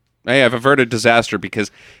your own. Hey, I've averted disaster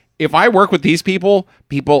because if I work with these people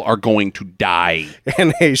are going to die.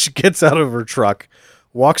 And hey, she gets out of her truck,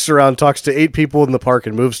 walks around, talks to 8 people in the park,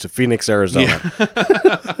 and moves to Phoenix, Arizona.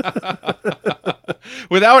 Yeah.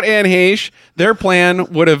 Without Anne Heche, their plan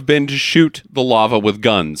would have been to shoot the lava with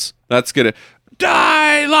guns. That's gonna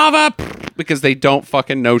die, lava, because they don't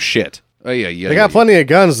fucking know shit. They got plenty of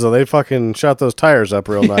guns, though. They fucking shot those tires up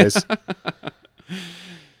real nice.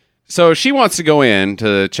 So she wants to go in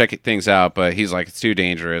to check things out, but he's like, it's too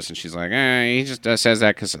dangerous. And she's like, he just says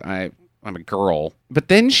that because I'm a girl. But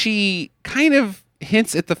then she kind of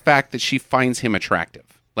hints at the fact that she finds him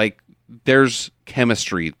attractive. Like, there's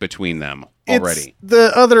chemistry between them already. It's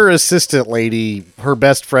the other assistant lady, her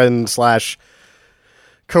best friend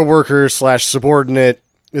 / coworker / subordinate,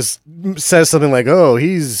 says something like, oh,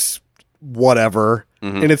 he's whatever.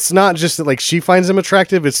 Mm-hmm. And it's not just that, like, she finds him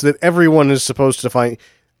attractive. It's that everyone is supposed to find...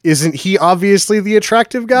 Isn't he obviously the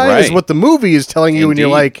attractive guy? Right. Is what the movie is telling you. Indeed. And you're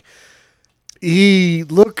like, he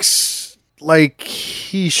looks like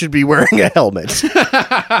he should be wearing a helmet.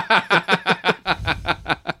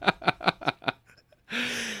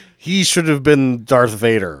 He should have been Darth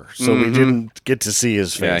Vader, so we didn't get to see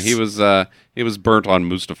his face. Yeah, he was burnt on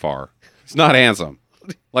Mustafar. He's not handsome.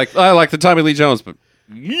 I like the Tommy Lee Jones, but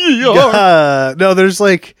no, there's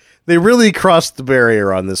like, they really crossed the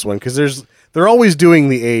barrier on this one because they're always doing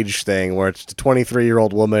the age thing where it's a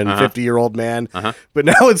 23-year-old woman, 50-year-old man. But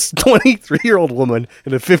now it's 23-year-old woman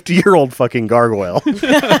and a 50-year-old fucking gargoyle.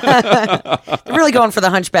 They're really going for the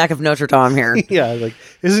Hunchback of Notre Dame here. Yeah, like,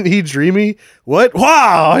 isn't he dreamy? What?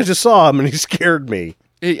 Wow, I just saw him and he scared me.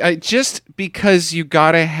 Just because you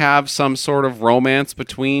got to have some sort of romance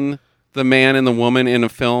between the man and the woman in a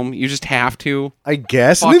film, you just have to. I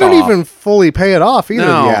guess. And they don't even fully pay it off either,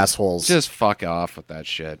 the assholes. Just fuck off with that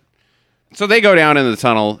shit. So they go down into the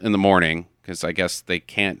tunnel in the morning because I guess they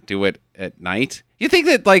can't do it at night. You think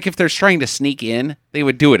that, like, if they're trying to sneak in, they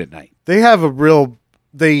would do it at night? They have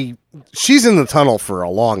she's in the tunnel for a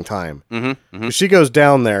long time. She goes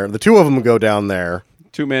down there. The two of them go down there.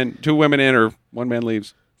 2 women in, or one man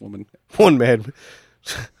leaves. One man.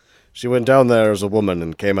 She went down there as a woman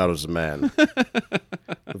and came out as a man.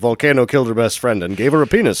 The volcano killed her best friend and gave her a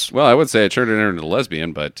penis. Well, I would say it turned her into a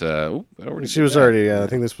lesbian, but she was already. I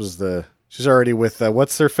think this was she's already with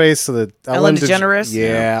what's her face? The Ellen DeGeneres.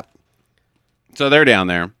 Yeah. So they're down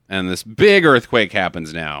there, and this big earthquake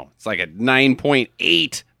happens now. It's like a 9.8.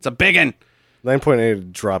 It's a big one.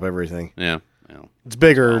 9.8 drop everything. Yeah. It's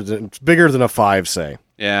bigger than a 5, say.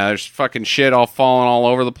 Yeah, there's fucking shit all falling all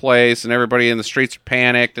over the place, and everybody in the streets are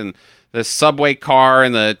panicked, and the subway car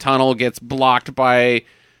in the tunnel gets blocked by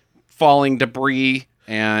falling debris,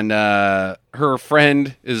 and her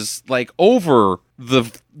friend is like over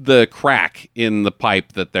the crack in the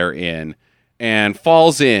pipe that they're in and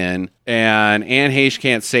falls in, and Anne Heche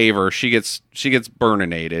can't save her. She gets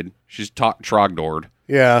burninated. She's Trogdored.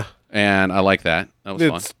 Yeah. And I like that. That was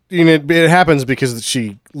fun. It happens because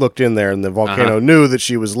she looked in there and the volcano knew that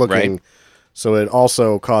she was looking. Right. So it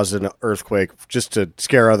also caused an earthquake just to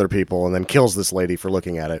scare other people and then kills this lady for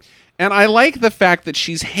looking at it. And I like the fact that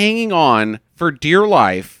she's hanging on for dear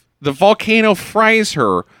life. The volcano fries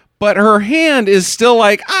her, but her hand is still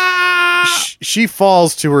like, ah! She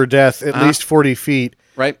falls to her death at least 40 feet.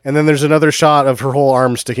 Right. And then there's another shot of her whole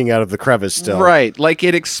arm sticking out of the crevice still. Right. Like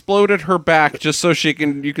it exploded her back just so you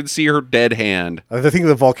can see her dead hand. I think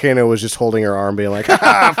the volcano was just holding her arm, being like,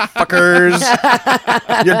 "Ha,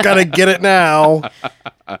 fuckers, you're gonna get it now."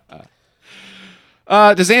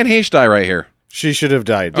 Does Anne Heche die right here? She should have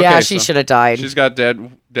died. Yeah, Okay, she so should have died. She's got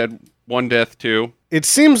dead one death too. It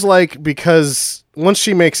seems like because once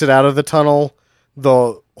she makes it out of the tunnel,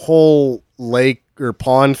 the whole lake or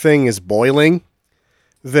pond thing is boiling.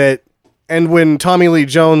 And when Tommy Lee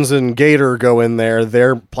Jones and Gator go in there,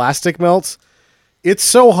 their plastic melts. It's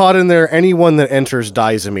so hot in there, anyone that enters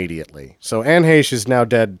dies immediately. So Anne Heche is now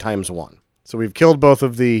dead ×1. So we've killed both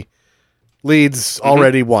of the leads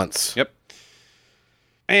already once. Yep.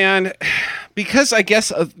 And because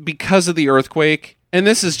because of the earthquake, and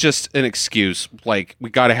this is just an excuse, like we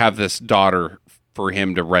got to have this daughter for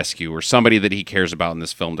him to rescue, or somebody that he cares about in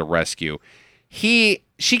this film to rescue. She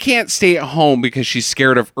can't stay at home because she's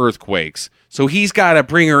scared of earthquakes. So he's got to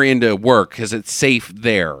bring her into work because it's safe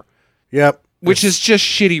there. Yep. Which is just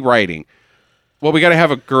shitty writing. Well, we got to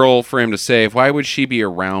have a girl for him to save. Why would she be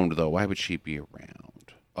around, though? Why would she be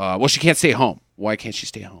around? Well, she can't stay home. Why can't she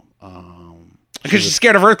stay home? Because she's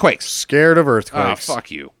scared of earthquakes. Scared of Oh, earthquakes. fuck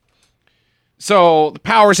you. So the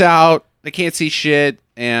power's out. They can't see shit.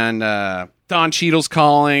 And Don Cheadle's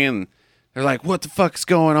calling. And they're like, what the fuck's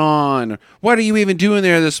going on? What are you even doing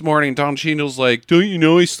there this morning? Don Cheadle's like, don't you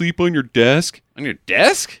know I sleep on your desk? On your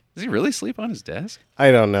desk? Does he really sleep on his desk?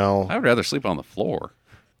 I don't know. I would rather sleep on the floor.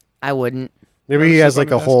 I wouldn't. Maybe he has sleep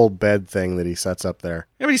like on a the whole bed thing that he sets up there.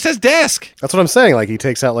 Yeah, but he says desk. That's what I'm saying. Like he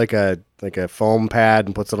takes out like a foam pad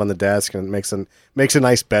and puts it on the desk and makes a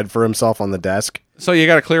nice bed for himself on the desk. So you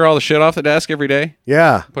got to clear all the shit off the desk every day?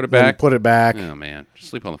 Yeah. Put it Then back? Put it back. Oh, man. Just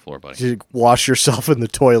sleep on the floor, buddy. You wash yourself in the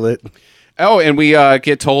toilet. Oh, and we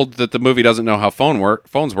get told that the movie doesn't know how phones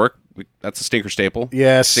work. That's a stinker staple.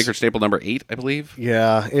 Yes. Stinker staple number 8, I believe.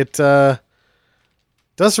 Yeah. It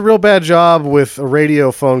does a real bad job with a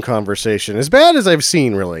radio phone conversation. As bad as I've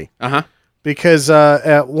seen, really. Uh-huh. Because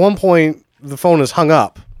at one point, the phone is hung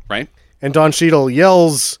up. Right? And Don Cheadle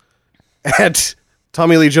yells at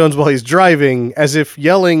Tommy Lee Jones while he's driving, as if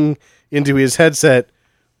yelling into his headset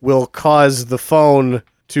will cause the phone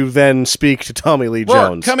to then speak to Tommy Lee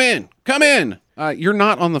Jones. Come in. Come in. You're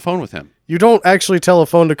not on the phone with him. You don't actually tell a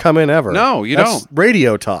phone to come in ever. No, you That's don't.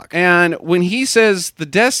 radio talk. And when he says the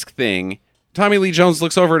desk thing, Tommy Lee Jones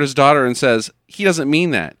looks over at his daughter and says, he doesn't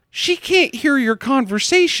mean that. She can't hear your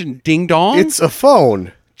conversation, ding dong. It's a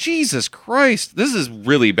phone. Jesus Christ. This is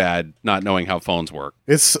really bad not knowing how phones work.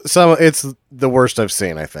 It's the worst I've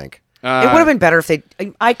seen, I think. It would have been better if they.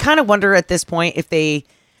 I kind of wonder at this point if they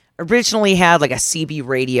originally had like a CB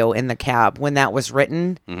radio in the cab when that was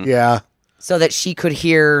written, Yeah. so that she could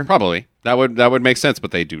hear. Probably. That would make sense, but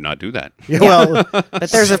they do not do that. Yeah, well, But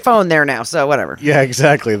there's a phone there now, so whatever. yeah,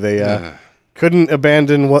 exactly. They couldn't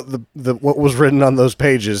abandon what what was written on those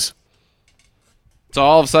pages. So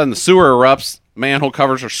all of a sudden the sewer erupts, manhole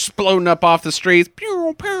covers are exploding up off the streets,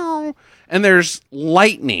 pew, pew, and there's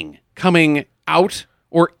lightning coming out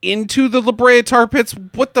or into the La Brea tar pits.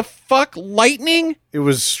 What the fuck? Lightning? It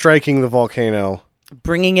was striking the volcano.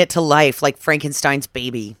 Bringing it to life like Frankenstein's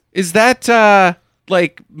baby. Is that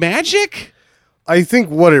like magic? I think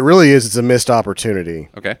what it really is, it's a missed opportunity.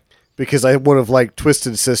 Okay. Because I would have liked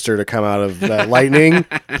Twisted Sister to come out of that lightning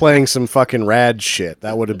playing some fucking rad shit.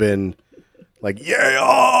 That would have been like,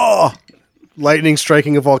 yeah! Lightning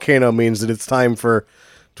striking a volcano means that it's time for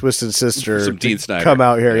Twisted Sister Some to Dean Snyder. come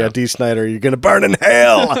out here. Yeah. Yeah, Dee Snyder, you're going to burn in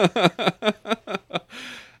hell!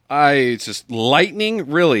 It's just lightning,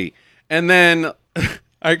 really. And then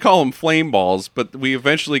I call them flame balls, but we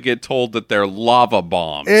eventually get told that they're lava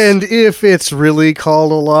bombs. And if it's really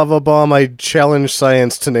called a lava bomb, I challenge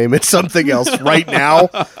science to name it something else right now,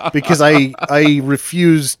 because I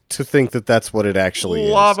refuse to think that that's what it actually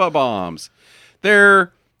is. Lava bombs.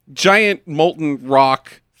 They're giant molten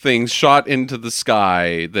rock things shot into the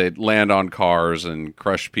sky that land on cars and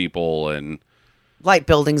crush people. And Light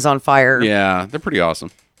buildings on fire. yeah, they're pretty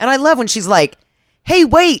awesome. And I love when she's like, hey,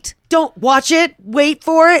 wait, don't watch it. Wait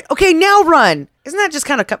for it. Okay, now run. Isn't that just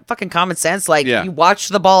kind of fucking common sense? Like, Yeah. you watch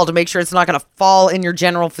the ball to make sure it's not going to fall in your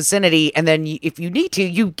general vicinity. And then if you need to,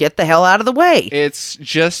 you get the hell out of the way. It's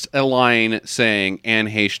just a line saying Anne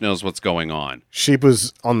Heche knows what's going on. She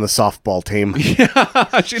was on the softball team.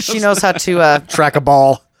 She knows how to. Track a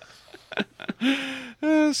ball.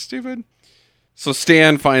 Stupid. So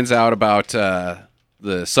Stan finds out about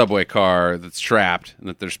the subway car that's trapped and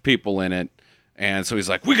that there's people in it. And so he's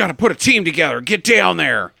like, we got to put a team together. Get down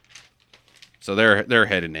there. So they're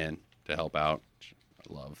heading in to help out.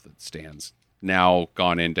 I love that Stan's now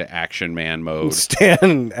gone into action man mode.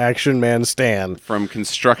 Stan, action man Stan. From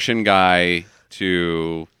construction guy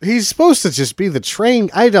to He's supposed to just be the train.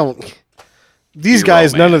 I don't. These Hero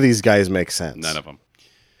guys, man. none of these guys make sense. none of them.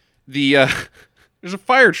 There's a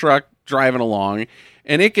fire truck driving along,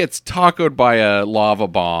 and it gets tacoed by a lava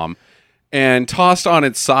bomb and tossed on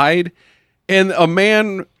its side, and a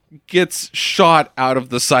man gets shot out of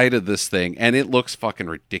the side of this thing, and it looks fucking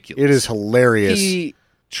ridiculous. It is hilarious. He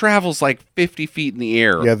travels like 50 feet in the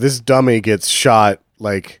air. Yeah, this dummy gets shot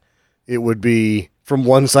like it would be from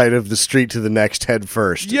one side of the street to the next head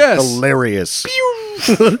first. Yes. Hilarious.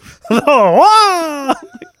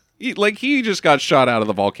 He just got shot out of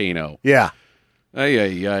the volcano. Yeah,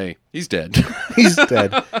 Ay. He's dead. he's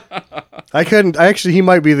dead. He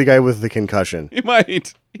might be the guy with the concussion. He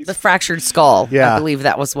might. The fractured skull. Yeah. I believe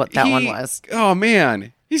that was what that one was. Oh,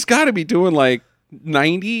 man. He's got to be doing like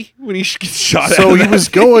 90 when he gets shot out So of he that was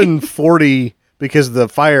thing. going 40 because the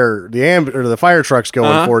fire truck's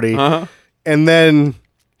going 40, and then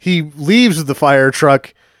he leaves the fire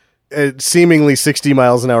truck at seemingly 60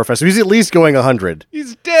 miles an hour faster. He's at least going 100.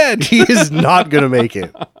 He's dead. He is not going to make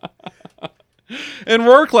it. And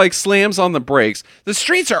Roark like slams on the brakes. The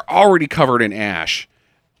streets are already covered in ash.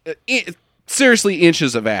 Seriously,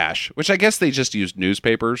 inches of ash, which I guess they just used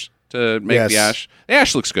newspapers to make the Yes. ash. The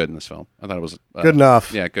ash looks good in this film. I thought it was Good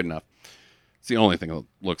enough. Yeah, good enough. It's the only thing that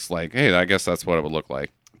looks like, hey, I guess that's what it would look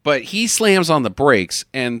like. But he slams on the brakes,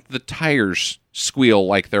 and the tires squeal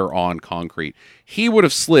like they're on concrete. He would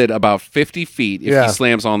have slid about 50 feet if Yeah. he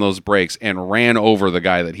slams on those brakes and ran over the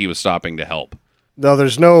guy that he was stopping to help. No,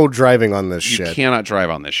 there's no driving on this You shit. cannot drive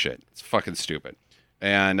on this shit. It's fucking stupid.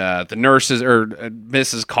 And the nurses, or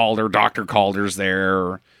Mrs. Calder, Dr. Calder's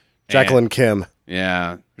there. Jacqueline Kim.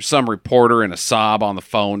 Yeah. There's some reporter in a sob on the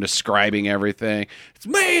phone describing everything. It's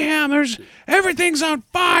mayhem. Everything's on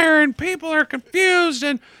fire and people are confused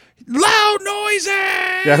and loud noises.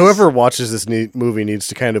 Yeah, whoever watches this movie needs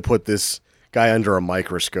to kind of put this guy under a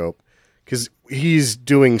microscope because he's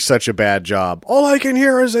doing such a bad job. All I can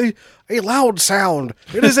hear is a loud sound.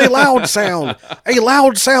 It is a loud sound. A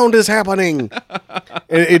loud sound is happening.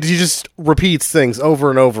 And he just repeats things over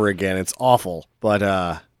and over again. It's awful. But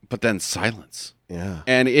But then silence. yeah.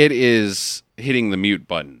 And it is hitting the mute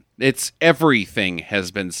button. Everything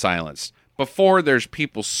has been silenced. Before, there's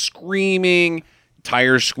people screaming,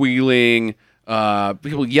 tires squealing,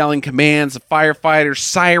 people yelling commands of firefighters,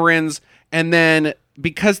 sirens, and then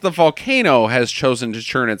because the volcano has chosen to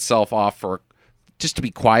turn itself off for just to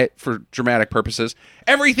be quiet for dramatic purposes,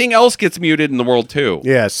 everything else gets muted in the world too.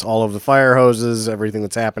 Yes, all of the fire hoses, everything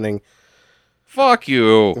that's happening. Fuck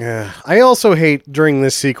you. Yeah. I also hate during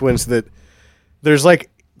this sequence that there's like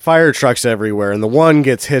fire trucks everywhere, and the one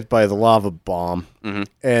gets hit by the lava bomb,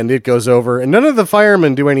 and it goes over, and none of the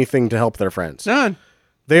firemen do anything to help their friends. None.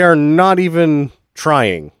 They are not even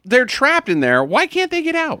trying. They're trapped in there. Why can't they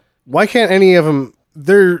get out? Why can't any of them?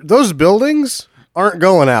 Those buildings aren't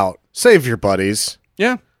going out. Save your buddies.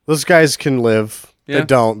 Yeah. Those guys can live. Yeah. They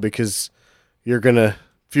don't because you're gonna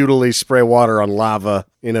futilely spray water on lava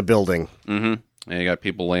in a building. And you got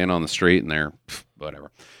people laying on the street and they're whatever.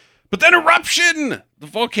 But then eruption! The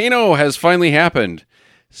volcano has finally happened.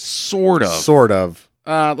 Sort of. Sort of.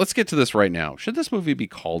 Let's get to this right now. Should this movie be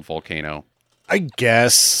called Volcano? I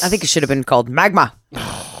guess. I think it should have been called Magma.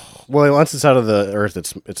 Well, once it's out of the earth,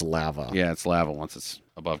 it's lava. Yeah, it's lava once it's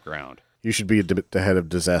above ground. You should be the head of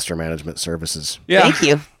disaster management services. Yeah. Thank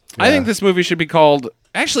you. I think this movie should be called...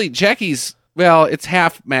 Actually, Jackie's... Well, it's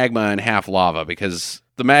half magma and half lava because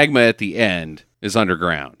the magma at the end is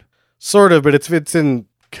underground. Sort of, but it's in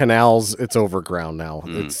canals. It's overground now.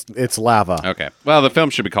 It's lava. Okay. Well, the film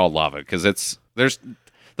should be called Lava because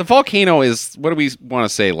the volcano is, what do we want to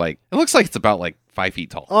say? Like, it looks like it's about like 5 feet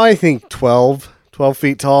tall. I think 12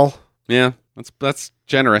 feet tall. Yeah, that's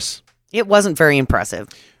generous. It wasn't very impressive.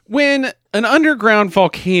 When an underground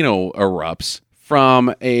volcano erupts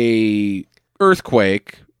from a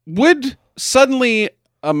earthquake, would suddenly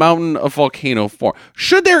a mountain of volcano form?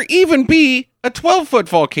 Should there even be a 12-foot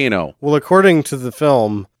volcano? Well, according to the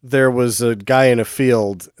film, there was a guy in a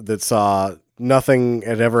field that saw nothing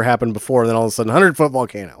had ever happened before, and then all of a sudden, 100-foot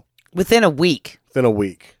volcano Within a week. within a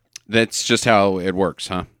week. That's just how it works,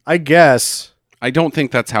 huh? I guess. I don't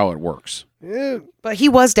think that's how it works. Eh, But he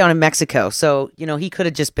was down in Mexico, so, he could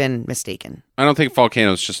have just been mistaken. I don't think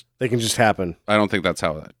volcanoes just... they can just happen. I don't think that's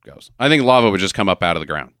how that goes. I think lava would just come up out of the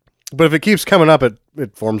ground. But if it keeps coming up, it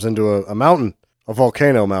forms into a mountain, a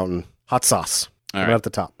volcano mountain. Hot sauce. All Right right. at the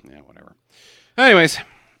top. Yeah, whatever. Anyways,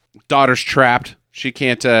 daughter's trapped. She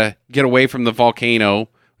can't get away from the volcano,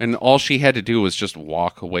 and all she had to do was just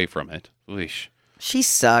walk away from it. Eesh. She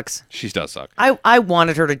sucks. She does suck. I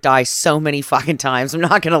wanted her to die so many fucking times. I'm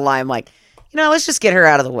not going to lie. I'm like, let's just get her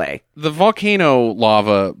out of the way. The volcano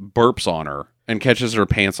lava burps on her and catches her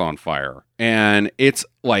pants on fire. And it's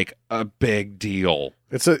like a big deal.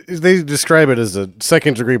 They describe it as a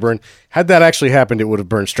 2nd-degree burn. Had that actually happened, it would have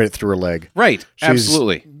burned straight through her leg. Right.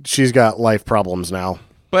 Absolutely. She's got life problems now.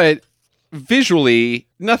 But visually,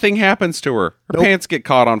 nothing happens to her. Her pants get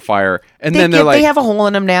caught on fire. And then they're like, they have a hole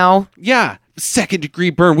in them now. yeah, 2nd-degree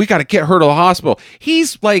burn. We got to get her to the hospital.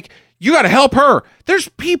 He's like, you got to help her. There's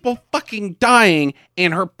people fucking dying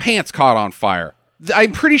and her pants caught on fire.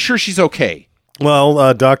 I'm pretty sure she's okay.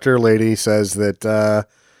 Well, Dr. Lady says that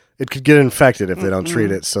it could get infected if they don't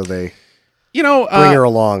treat it, so they bring her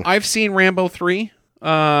along. I've seen Rambo 3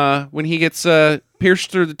 when he gets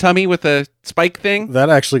pierced through the tummy with a spike thing. That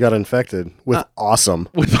actually got infected with awesome.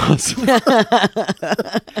 With awesome.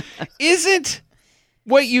 Isn't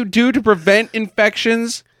what you do to prevent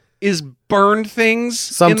infections is burn things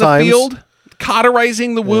Sometimes. in the field?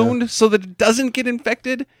 Cauterizing the wound so that it doesn't get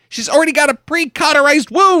infected? She's already got a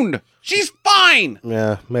pre-cauterized wound. She's fine.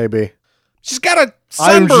 Yeah, maybe. She's got a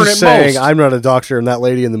I'm sunburn just at saying, most. I'm not a doctor, and that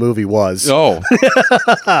lady in the movie was. Oh.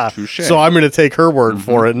 Touche. So I'm going to take her word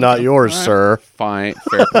for it, not yours, sir. Fine.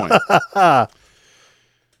 Fair point.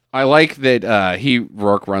 I like that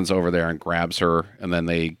Roark runs over there and grabs her, and then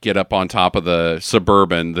they get up on top of the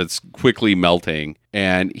Suburban that's quickly melting,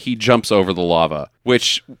 and he jumps over the lava,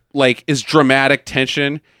 which is dramatic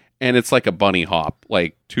tension, and it's like a bunny hop,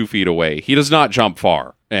 2 feet away. He does not jump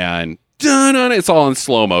far, and dun, it's all in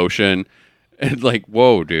slow motion, and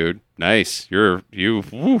whoa, dude, nice,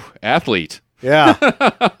 you athlete.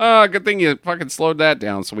 Yeah. Good thing you fucking slowed that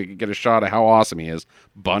down so we could get a shot of how awesome he is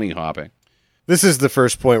bunny hopping. This is the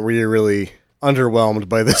first point where you're really underwhelmed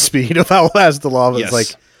by the speed of how fast the lava is.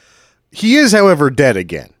 Yes. He is, however, dead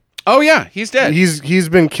again. Oh yeah, he's dead. He's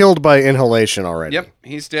been killed by inhalation already. Yep,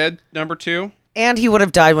 he's dead. Number 2. And he would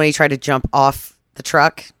have died when he tried to jump off the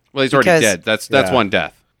truck. Well, he's already dead. That's Yeah. one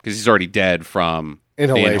death because he's already dead from the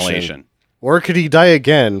inhalation. Or could he die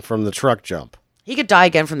again from the truck jump? He could die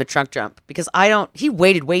again from the truck jump because he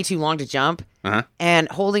waited way too long to jump. Uh-huh. And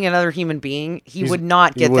holding another human being, he would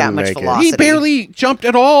not get that wouldn't much make it. velocity. He barely jumped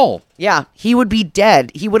at all. Yeah, he would be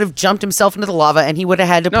dead. He would have jumped himself into the lava, and he would have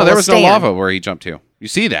had to pull No, there a was no stand. lava where he jumped to. You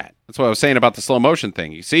see that? That's what I was saying about the slow motion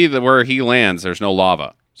thing. You see that where he lands, there's no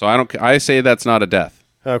lava. So I say that's not a death.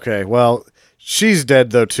 Okay, well, she's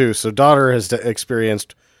dead, though, too. So daughter has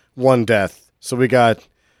experienced one death. So we got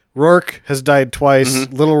Roark has died twice,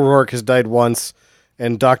 little Roark has died once,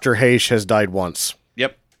 and Dr. Haish has died once.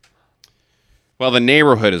 Yep. Well, the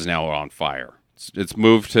neighborhood is now on fire. It's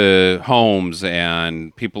moved to homes,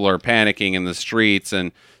 and people are panicking in the streets,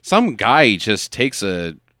 and some guy just takes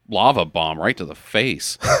a lava bomb right to the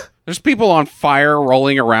face. There's people on fire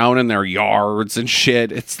rolling around in their yards and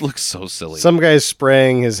shit. It looks so silly. Some guy's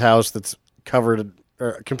spraying his house that's covered,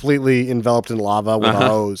 completely enveloped in lava with a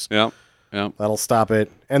hose. Yep. Yep. That'll stop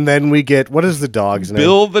it. And then we get, what is the dog's name?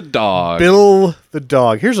 Bill the dog. Bill the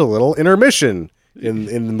dog. Here's a little intermission in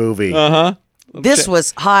the movie. Uh-huh. This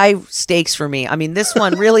was high stakes for me. I mean, this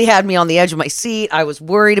one really had me on the edge of my seat. I was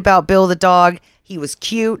worried about Bill the dog. He was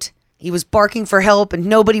cute. He was barking for help, and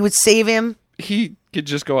nobody would save him. He could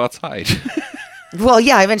just go outside. Well,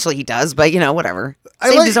 yeah, eventually he does, but, whatever. I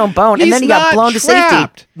Saved like- his own bone, and He's then he got not blown to safety.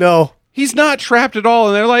 trapped. No. He's not trapped at all.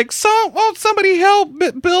 And they're like, won't somebody help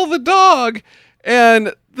Bill the dog?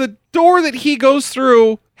 And the door that he goes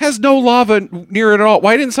through has no lava near it at all.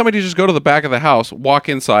 Why didn't somebody just go to the back of the house, walk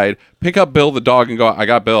inside, pick up Bill the dog, and go, I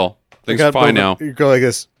got Bill. Things are fine now. You go like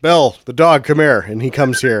this, Bill, the dog, come here. And he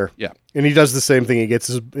comes here. Yeah. And he does the same thing. He gets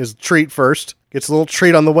his treat first, gets a little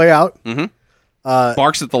treat on the way out,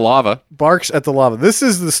 Barks at the lava. barks at the lava. This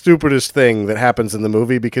is the stupidest thing that happens in the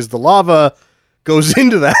movie because the lava goes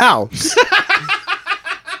into the house.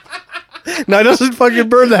 Now, it doesn't fucking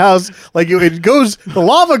burn the house. It goes, the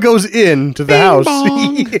lava goes into the house.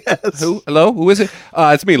 Yes. Hello? Who is it?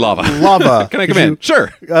 It's me, Lava. Lava. Can I come in?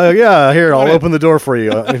 Sure. Yeah, here, I'll open the door for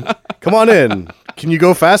you. Come on in. Can you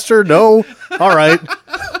go faster? No? All right.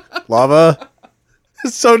 Lava.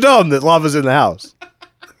 It's so dumb that lava's in the house.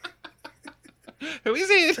 Who is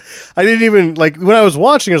it? I didn't even, when I was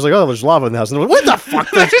watching, I was like, oh, there's lava in the house. And I'm like, what the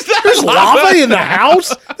fuck? There's lava in the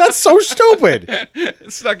house? That's so stupid.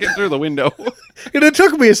 It snuck in through the window. And it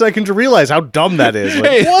took me a second to realize how dumb that is.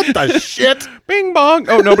 Hey. What the shit? Bing bong.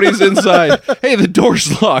 Oh, nobody's inside. Hey, the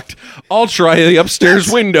door's locked. I'll try the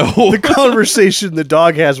upstairs window. The conversation the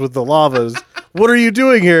dog has with the lavas. What are you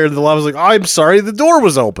doing here? And the lava's like, I'm sorry, the door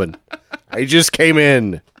was open. I just came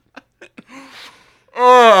in.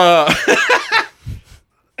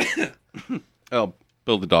 Oh,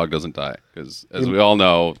 Bill the dog doesn't die because, as we all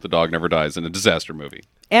know, the dog never dies in a disaster movie.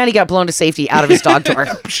 And he got blown to safety out of his dog door.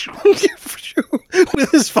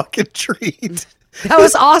 With his fucking treat. That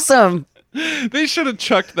was awesome. They should have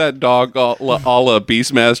chucked that dog a la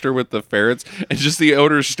Beastmaster with the ferrets, and just the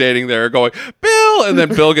owner standing there going, "Bill," and then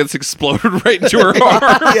Bill gets exploded right into her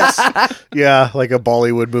arm. Yes. Yeah, like a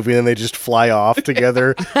Bollywood movie, and they just fly off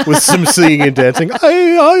together with some singing and dancing.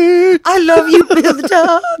 I love you, Bill the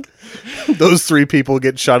dog. Those three people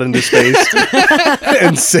get shot into space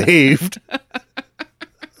and saved.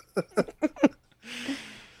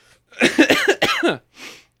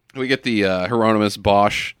 We get the Hieronymus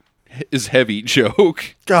Bosch is heavy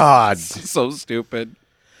joke. God. So stupid.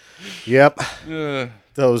 Yep. Ugh.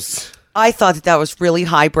 Those. I thought that was really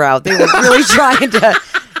highbrow. They were really trying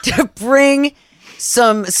to bring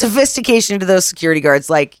some sophistication to those security guards.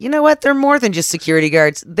 Like, you know what? They're more than just security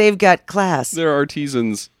guards. They've got class. They're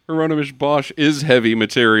artisans. Hieronymus Bosch is heavy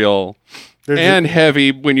material. There's And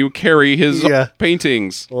heavy when you carry his Yeah.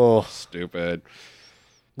 paintings. Oh, Stupid.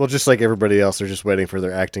 well, just like everybody else, they're just waiting for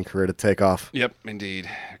their acting career to take off. Yep, indeed.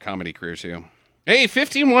 Comedy career, too. Hey,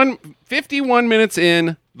 51 minutes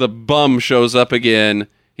in, the bum shows up again.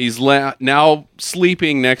 He's now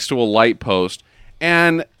sleeping next to a light post.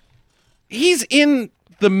 And he's in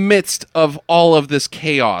the midst of all of this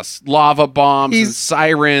chaos. Lava bombs and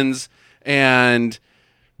sirens and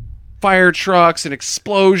fire trucks and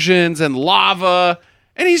explosions and lava.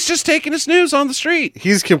 And he's just taking a snooze on the street.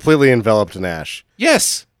 He's completely enveloped in ash.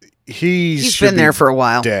 Yes, He's been there for a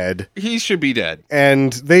while. Dead. he should be dead.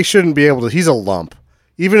 And they shouldn't be able to. He's a lump.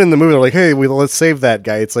 Even in the movie, they're like, hey, let's save that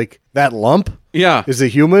guy. It's like, that lump? Yeah. Is a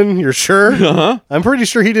human? You're sure? Uh-huh. I'm pretty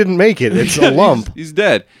sure he didn't make it. It's a lump. He's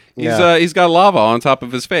dead. Yeah. He's got lava on top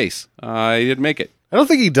of his face. He didn't make it. I don't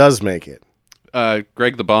think he does make it.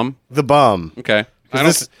 Greg the bum. The bum. Okay. I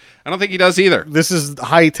this- don't think he does either. This is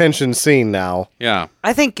high tension scene now. Yeah.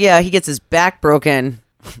 I think, he gets his back broken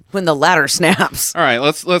when the ladder snaps. All right.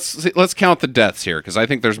 Let's count the deaths here because I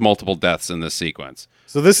think there's multiple deaths in this sequence.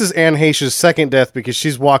 So this is Anne Heche's second death because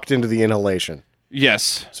she's walked into the inhalation.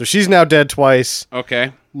 Yes. So she's now dead twice.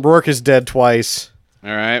 Okay. Roark is dead twice.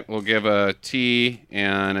 All right. We'll give a T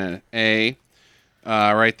and an A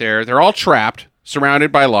right there. They're all trapped,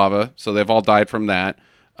 surrounded by lava, so they've all died from that.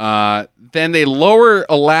 Then they lower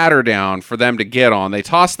a ladder down for them to get on. They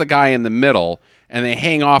toss the guy in the middle, and they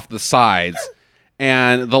hang off the sides.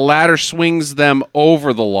 And the ladder swings them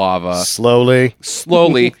over the lava Slowly.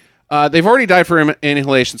 slowly. They've already died from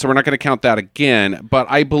inhalation, so we're not going to count that again. But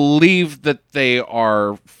I believe that they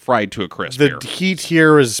are fried to a crisp The here. heat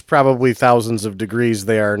here is probably thousands of degrees.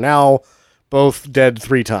 They are now both dead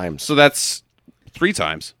 3 times. So that's 3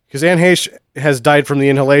 times, Because Anne Heche has died from the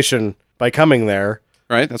inhalation by coming there,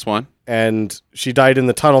 right? That's 1. and she died in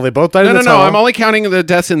the tunnel. They both died No, in no, the no. tunnel. I'm only counting the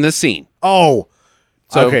deaths in this scene. Oh.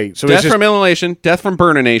 So okay. So death it's just, from inhalation, death from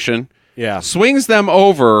burnination, yeah. swings them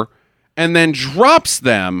over, and then drops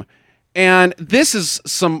them. And this is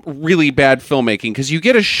some really bad filmmaking because you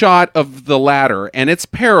get a shot of the ladder and it's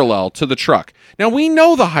parallel to the truck. Now, we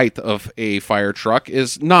know the height of a fire truck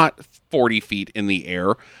is not 40 feet in the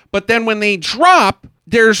air, but then when they drop,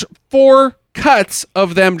 there's 4 cuts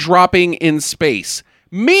of them dropping in space,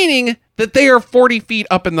 meaning that they are 40 feet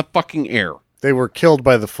up in the fucking air. They were killed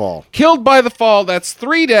by the fall. Killed by the fall, that's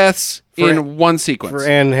 3 deaths in one sequence. For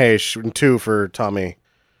Anne Heche and 2 for Tommy.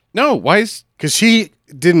 No, why is... Because he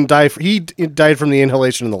didn't die. He died from the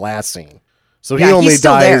inhalation in the last scene. So he Yeah, only he's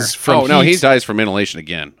still dies there. from Oh, no, heat. he dies from inhalation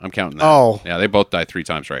again. I'm counting that. Oh. Yeah, they both die 3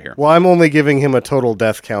 times right here. Well, I'm only giving him a total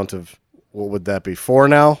death count of, what would that be, 4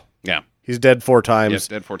 now? Yeah. He's dead 4 times. Yes,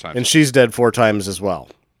 dead 4 times. And she's dead 4 times as well.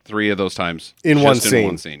 3 of those times. In just one In scene.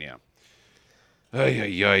 one scene, yeah. Ay,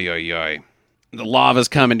 ay, ay, ay, ay. The lava's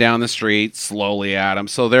coming down the street slowly at them.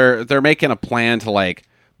 So they're making a plan to, like,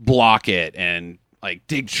 block it and, like,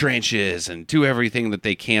 dig trenches and do everything that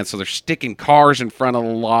they can. So they're sticking cars in front of the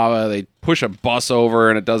lava. They push a bus over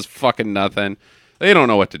and it does fucking nothing. They don't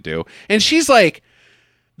know what to do. And she's like,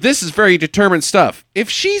 this is very determined stuff. If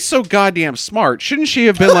she's so goddamn smart, shouldn't she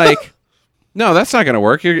have been like, no, that's not going to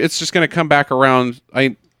work. It's just going to come back around.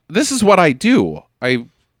 This is what I do.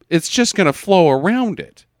 It's just going to flow around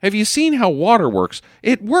it. Have you seen how water works?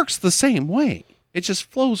 It works the same way. It just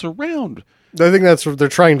flows around. I think that's what they're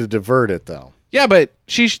trying to divert it, though. Yeah, but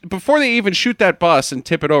before they even shoot that bus and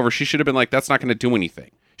tip it over, she should have been like, that's not going to do anything.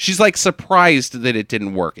 She's like surprised that it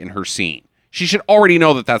didn't work in her scene. She should already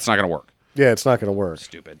know that that's not going to work. Yeah, it's not going to work.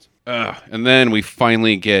 Stupid. And then we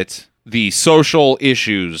finally get the social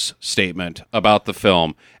issues statement about the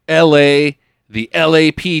film. LA, the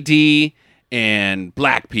LAPD, and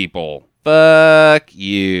black people. Fuck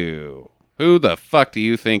you. Who the fuck do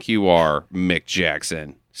you think you are, Mick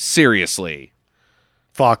Jackson? Seriously.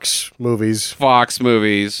 Fox movies. Fox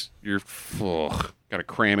movies. You're got to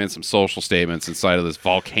cram in some social statements inside of this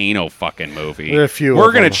Volcano fucking movie. There are a few We're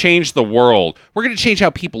of going to them. change the world. We're going to change how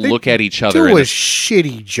people look at each other. Do in a this.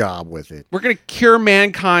 shitty job with it. We're going to cure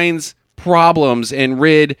mankind's problems and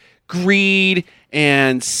rid greed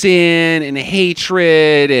and sin and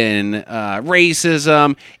hatred and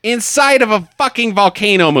racism inside of a fucking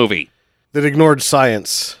Volcano movie. That ignored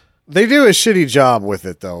science. They do a shitty job with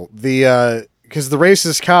it, though. Because the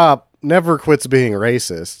racist cop never quits being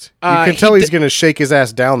racist. You can tell he's going to shake his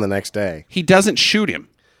ass down the next day. He doesn't shoot him.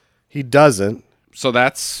 He doesn't. So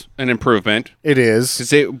that's an improvement. It is.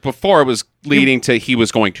 Because before it was leading to he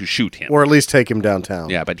was going to shoot him. Or at least take him downtown.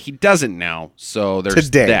 Yeah, but he doesn't now. So there's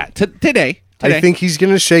Today. that. Today. I think he's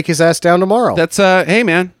going to shake his ass down tomorrow. That's, hey,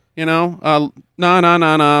 man, no,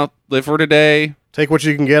 live for today. Take what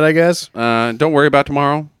you can get, I guess. Don't worry about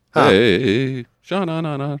tomorrow. Huh. Hey,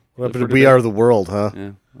 sha-na-na-na. What happened to We Are the World, huh?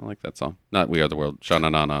 Yeah, I like that song. Not We Are the World.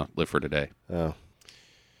 Sha-na-na-na. Live for today. Oh.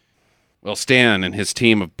 Well, Stan and his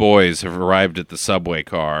team of boys have arrived at the subway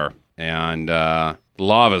car, and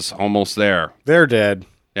lava's almost there. They're dead.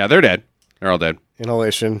 Yeah, they're dead. They're all dead.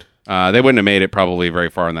 Inhalation. They wouldn't have made it probably very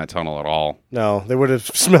far in that tunnel at all. No, they would have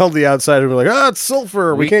smelled the outside and been like, it's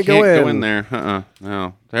sulfur. We can't go in. There.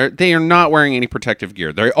 No. They are not wearing any protective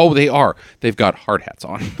gear. They are. They've got hard hats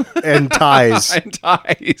on. And ties. And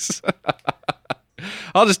ties.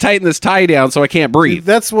 I'll just tighten this tie down so I can't breathe.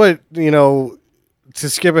 That's what, to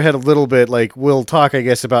skip ahead a little bit, like, we'll talk, I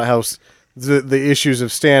guess, about how the issues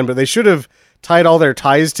of Stan, but they should have tied all their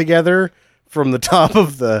ties together from the top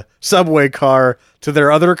of the subway car to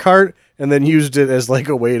their other cart and then used it as like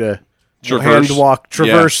a way to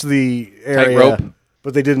traverse the area. Tightrope.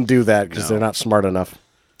 But they didn't do that because they're not smart enough.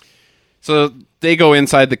 So they go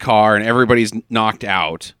inside the car and everybody's knocked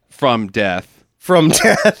out from death. From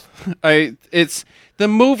death. The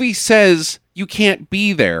movie says you can't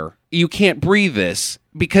be there. You can't breathe this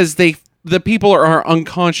because the people are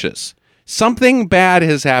unconscious. Something bad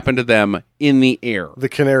has happened to them in the air. The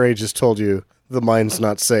canary just told you the mine's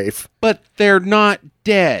not safe. But they're not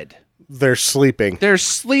dead. They're sleeping. They're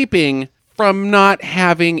sleeping from not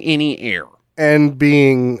having any air. And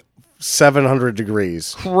being 700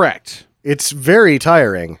 degrees. Correct. It's very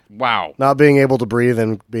tiring. Wow. Not being able to breathe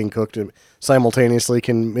and being cooked simultaneously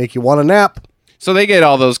can make you want to nap. So they get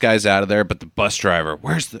all those guys out of there, but the bus driver,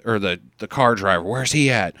 the car driver, where's he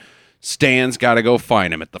at? Stan's got to go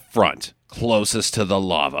find him at the front, closest to the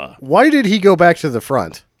lava. Why did he go back to the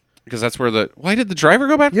front? Because that's where why did the driver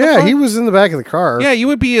go back to the Yeah, front? he was in the back of the car. Yeah, you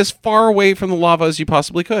would be as far away from the lava as you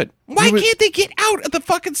possibly could. Why can't they get out of the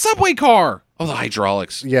fucking subway car? Oh, the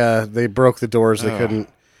hydraulics. Yeah, they broke the doors. They couldn't.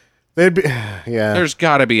 Yeah. There's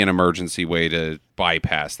got to be an emergency way to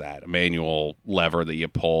bypass that. A manual lever that you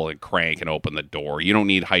pull and crank and open the door. You don't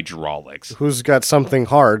need hydraulics. Who's got something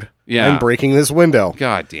hard? Yeah. And breaking this window.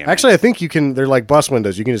 God damn it. Actually, I think you can. They're like bus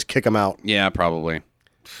windows. You can just kick them out. Yeah, probably.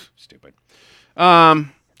 Stupid.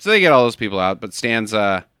 So they get all those people out, but Stan's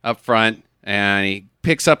up front and he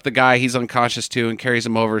picks up the guy he's unconscious to and carries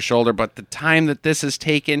him over his shoulder. But the time that this has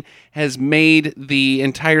taken has made the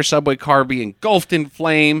entire subway car be engulfed in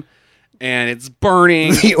flame. And it's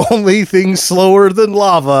burning. The only thing slower than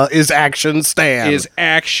lava is Action Stan.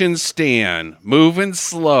 Moving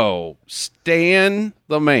slow. Stan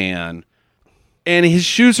the man. And his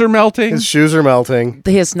shoes are melting. His shoes are melting.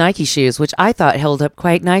 His Nike shoes, which I thought held up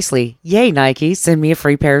quite nicely. Yay, Nike, send me a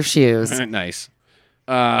free pair of shoes. Nice.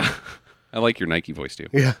 I like your Nike voice, too.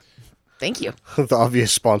 Yeah. Thank you. The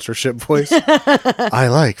obvious sponsorship voice. I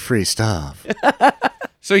like free stuff.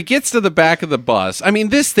 So he gets to the back of the bus. I mean,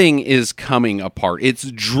 this thing is coming apart.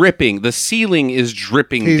 It's dripping. The ceiling is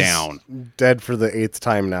dripping He's down. Dead for the 8th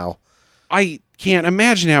time now. I can't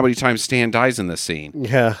imagine how many times Stan dies in this scene.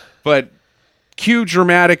 Yeah. But cue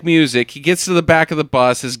dramatic music. He gets to the back of the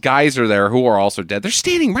bus. His guys are there who are also dead. They're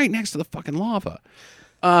standing right next to the fucking lava.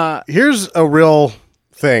 Here's a real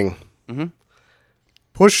thing. Mm-hmm.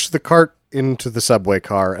 Push the cart into the subway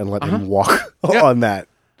car and let him walk on that.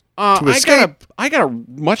 To escape. I got a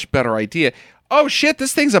much better idea. Oh shit!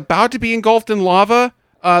 This thing's about to be engulfed in lava.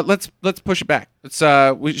 Let's push it back. It's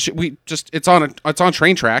it's on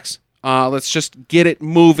train tracks. Let's just get it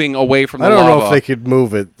moving away from the lava. I don't know if they could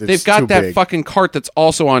move it. They've got too that big. fucking cart that's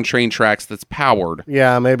also on train tracks that's powered.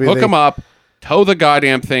 Yeah, maybe Hook them up, tow the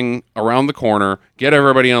goddamn thing around the corner, get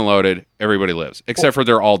everybody unloaded. Everybody lives, except for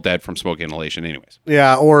they're all dead from smoke inhalation, anyways.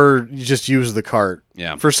 Yeah, or you just use the cart.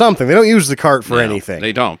 Yeah. For something. They don't use the cart for No, anything.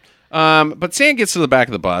 They don't. But Stan gets to the back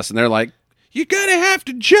of the bus, and they're like, "You're gonna have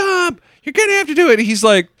to jump. You're gonna have to do it." And he's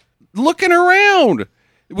like, looking around.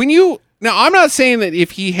 Now, I'm not saying that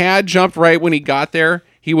if he had jumped right when he got there,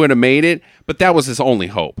 he would have made it, but that was his only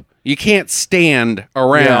hope. You can't stand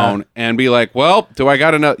around and be like, well, do I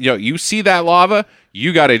got enough? You see that lava?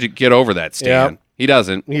 You got to get over that, Stan. Yep. He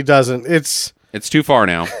doesn't. It's too far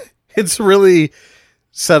now. It's really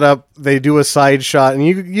set up. They do a side shot, and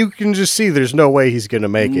you can just see there's no way he's going to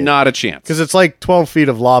make it. Not a chance. Because it's like 12 feet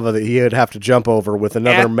of lava that he would have to jump over with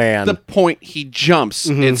another man. At the point he jumps,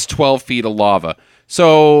 it's 12 feet of lava.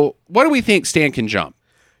 So what do we think Stan can jump?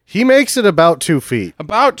 He makes it about 2 feet.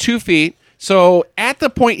 About 2 feet. So at the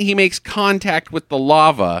point he makes contact with the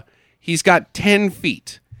lava, he's got 10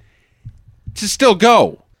 feet to still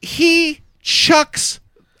go. He chucks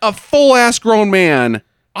a full-ass grown man,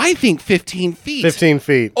 I think 15 feet. 15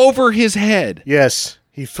 feet. Over his head. Yes.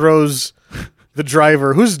 He throws the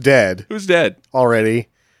driver, who's dead Who's dead? already.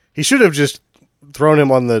 He should have just thrown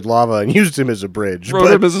him on the lava and used him as a bridge.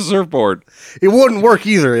 Rode him as a surfboard. It wouldn't work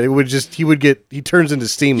either. It would just, he turns into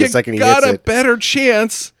steam the second he hits got a it. better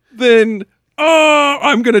chance than,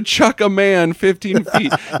 I'm going to chuck a man 15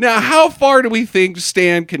 feet. Now, how far do we think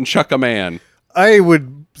Stan can chuck a man? I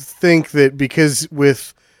would think that because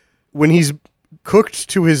when he's cooked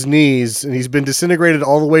to his knees and he's been disintegrated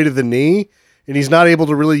all the way to the knee and he's not able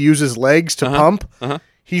to really use his legs to pump,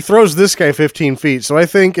 he throws this guy 15 feet. So I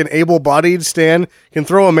think an able-bodied Stan can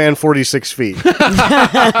throw a man 46 feet.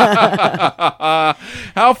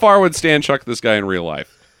 How far would Stan chuck this guy in real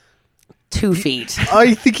life? 2 feet.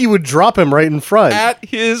 I think he would drop him right in front. At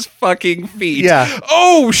his fucking feet. Yeah.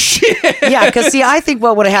 Oh, shit. Yeah, because see, I think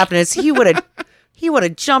what would have happened is he would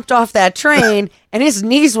have jumped off that train and his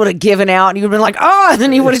knees would have given out and he would have been like, oh, and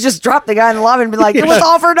then he would have just dropped the guy in the lava and been like, it was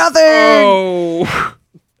all for nothing. Oh,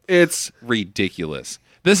 it's ridiculous.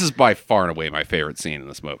 This is by far and away my favorite scene in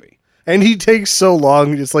this movie. And he takes so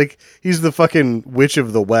long. It's like he's the fucking Witch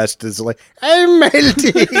of the West. Is like, I'm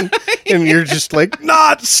melting. And you're just like,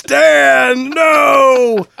 not Stan.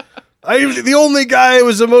 No. I'm the only guy I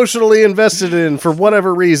was emotionally invested in for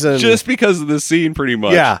whatever reason. Just because of the scene, pretty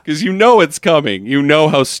much. Yeah. Because you know it's coming. You know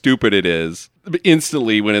how stupid it is. But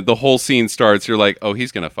instantly, when the whole scene starts, you're like, oh,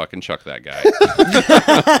 he's going to fucking chuck that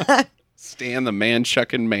guy. Stan the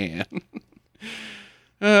man-chucking man.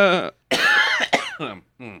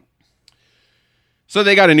 So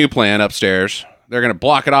they got a new plan upstairs. They're going to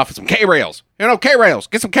block it off with some K-rails. K-rails.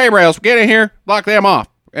 Get some K-rails. Get in here. Block them off.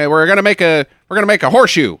 And we're going to make a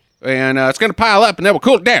horseshoe. And it's going to pile up, and then we'll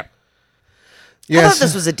cool it down. I thought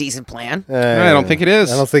this was a decent plan. I don't think it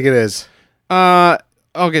is. I don't think it is.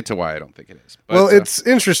 I'll get to why I don't think it is. But, Well, it's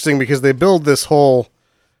interesting because they build this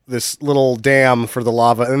little dam for the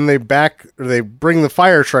lava, and they bring the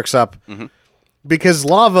fire trucks up because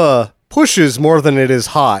lava pushes more than it is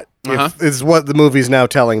hot. Is what the movie's now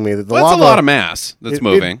telling me that the lava. That's a lot of mass that's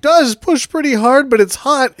moving. It does push pretty hard, but it's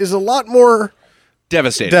hot is a lot more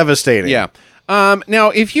devastating. Yeah.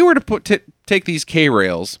 Now, if you were to take these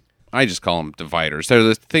K-rails, I just call them dividers. They're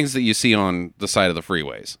the things that you see on the side of the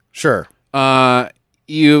freeways. Sure.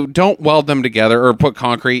 You don't weld them together or put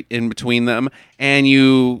concrete in between them, and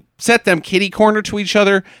you set them kitty corner to each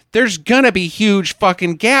other. There's gonna be huge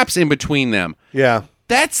fucking gaps in between them. Yeah.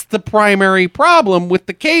 That's the primary problem with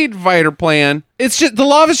the K-divider plan. It's just the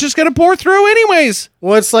lava's just gonna pour through anyways.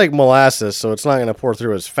 Well, it's like molasses, so it's not going to pour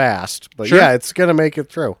through as fast. But Sure. yeah, it's going to make it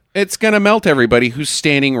through. It's gonna melt everybody who's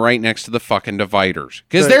standing right next to the fucking dividers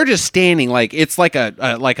because they're just standing like it's like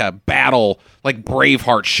a battle, like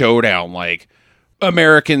Braveheart showdown, like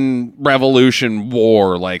American Revolution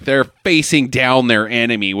War. Like they're facing down their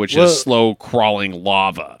enemy, which is slow crawling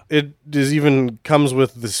lava. It even comes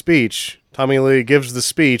with the speech. Tommy Lee gives the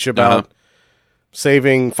speech about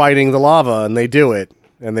fighting the lava, and they do it,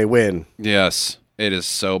 and they win. Yes, it is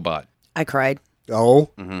so butt. I cried. Oh?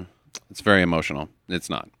 It's very emotional. It's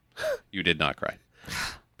not. You did not cry.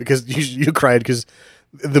 Because you cried because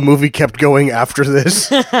the movie kept going after this.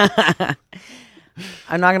 I'm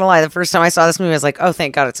not going to lie. The first time I saw this movie, I was like, oh,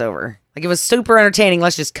 thank God it's over. Like, it was super entertaining.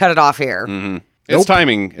 Let's just cut it off here. It's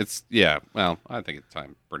timing. Well, I think it's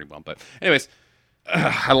timed pretty well. But anyways,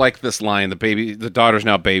 I like this line. The daughter's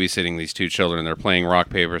now babysitting these two children. They're playing rock,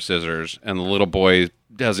 paper, scissors. And the little boy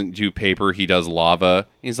doesn't do paper. He does lava.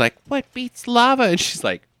 He's like, what beats lava? And she's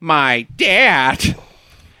like, my dad.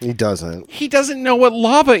 He doesn't. He doesn't know what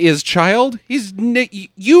lava is, child.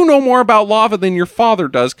 You know more about lava than your father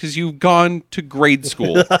does because you've gone to grade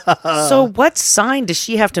school. So what sign does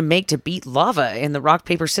she have to make to beat lava in the rock,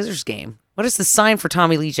 paper, scissors game? What is the sign for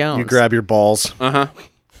Tommy Lee Jones? You grab your balls. Uh-huh.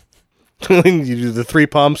 You do the 3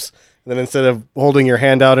 pumps, and then instead of holding your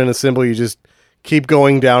hand out in a symbol, you just keep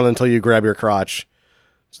going down until you grab your crotch.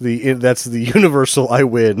 That's the universal I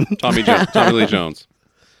win. Tommy Lee Jones.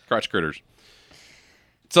 Crotch critters.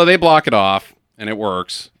 So they block it off, and it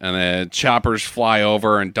works. And the choppers fly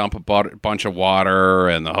over and dump a bunch of water,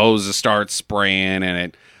 and the hoses start spraying, and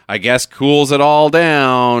it, I guess, cools it all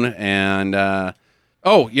down. And,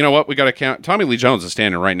 oh, you know what? We got to count. Tommy Lee Jones is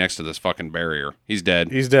standing right next to this fucking barrier. He's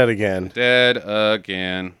dead. He's dead again. Dead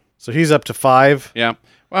again. So he's up to 5. Yeah.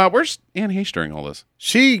 Where's Anne Heche during all this?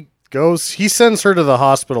 He sends her to the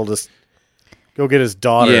hospital to go get his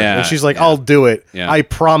daughter. Yeah, And she's like, I'll do it. Yeah. I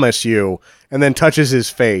promise you. And then touches his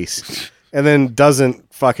face. And then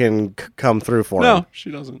doesn't fucking come through for him. No,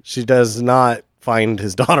 she doesn't. She does not find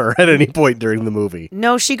his daughter at any point during the movie.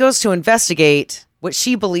 No, she goes to investigate what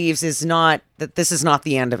she believes is not, that this is not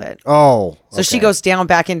the end of it. Oh. So she goes down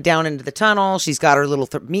into the tunnel. She's got her little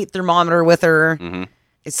meat thermometer with her. Mm-hmm.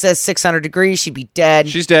 It says 600 degrees. She'd be dead.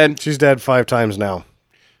 She's dead. She's dead 5 times now.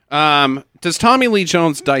 Does Tommy Lee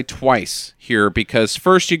Jones die twice here? Because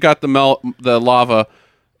first you got the lava.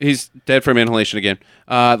 He's dead from inhalation again.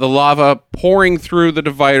 The lava pouring through the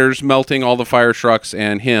dividers, melting all the fire trucks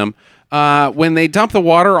and him. When they dump the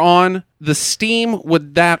water on the steam,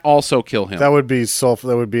 would that also kill him? That would be sulfur.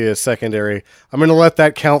 That would be a secondary. I'm going to let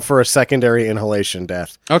that count for a secondary inhalation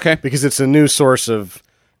death. Okay. Because it's a new source of.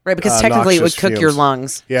 Right, because technically it would noxious cook your fumes.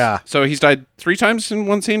 lungs. Yeah. So he's died 3 times in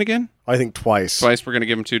one scene again? I think twice. Twice. We're going to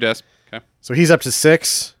give him 2 deaths. Okay. So he's up to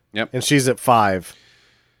 6. Yep. And she's at 5.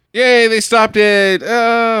 Yay, they stopped it.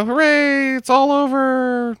 Hooray, it's all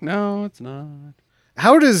over. No, it's not.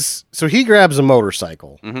 So he grabs a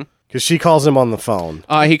motorcycle. Mm-hmm. Because she calls him on the phone.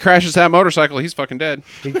 He crashes that motorcycle. He's fucking dead.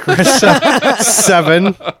 He crashes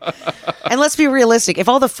 7. And let's be realistic. If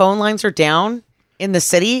all the phone lines are down in the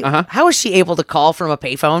city, how is she able to call from a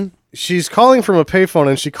payphone? She's calling from a payphone,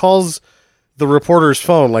 and she calls the reporter's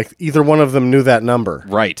phone like either one of them knew that number.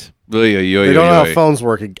 Right. They don't know how phones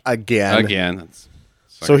work again. Again.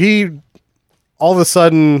 So he, all of a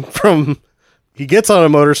sudden, he gets on a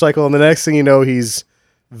motorcycle, and the next thing you know, he's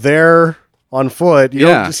there on foot. You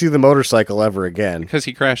don't see the motorcycle ever again. Because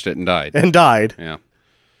he crashed it and died. And died. Yeah.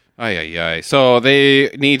 Ay. So they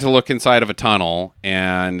need to look inside of a tunnel,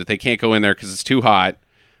 and they can't go in there because it's too hot.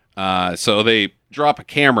 So they drop a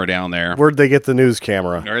camera down there. Where'd they get the news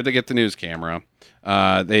camera? Where'd they get the news camera?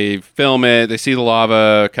 They film it. They see the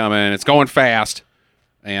lava coming. It's going fast.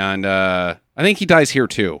 And I think he dies here,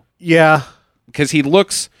 too. Yeah. Because he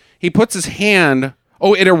puts his hand...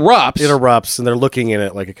 Oh, it erupts. It erupts, and they're looking in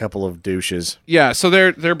it like a couple of douches. Yeah, so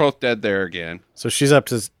they're both dead there again. So she's up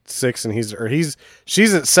to 6, and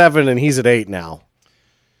she's at 7, and he's at 8 now.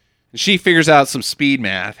 She figures out some speed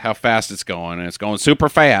math, how fast it's going, and it's going super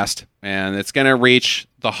fast, and it's going to reach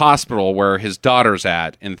the hospital where his daughter's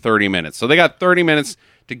at in 30 minutes. So they got 30 minutes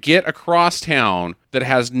to get across town that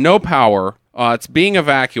has no power. It's being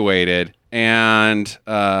evacuated, and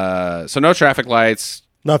so no traffic lights.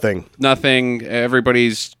 Nothing.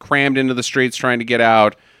 Everybody's crammed into the streets trying to get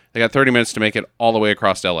out. They got 30 minutes to make it all the way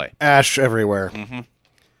across LA. Ash everywhere. Mm-hmm.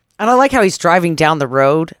 And I like how he's driving down the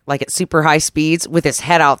road, like at super high speeds, with his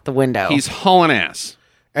head out the window. He's hauling ass.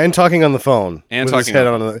 And talking on the phone. And with talking his head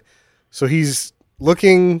on So he's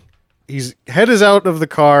looking, his head is out of the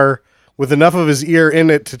car with enough of his ear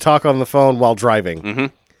in it to talk on the phone while driving. Mm-hmm.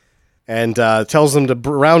 And tells them to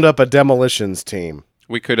round up a demolitions team.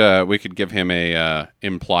 We could give him a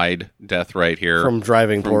implied death right here From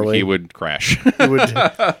driving poorly. He would crash. He would,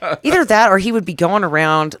 Either that or he would be going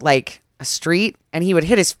around like a street and he would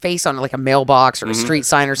hit his face on like a mailbox or a street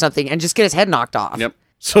sign or something and just get his head knocked off. Yep.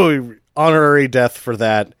 so honorary death for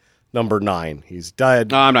that, number 9. He's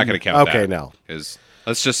dead. No, I'm not going to count that. Okay, no. Because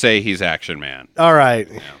let's just say he's Action Man. All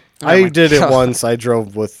right. Yeah. I my did God. it once. I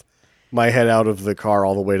drove with my head out of the car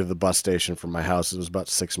all the way to the bus station from my house. It was about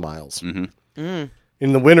 6 miles. Mm-hmm.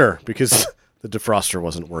 In the winter because the defroster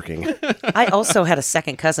wasn't working. I also had a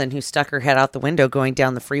second cousin who stuck her head out the window going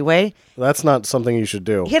down the freeway, That's not something you should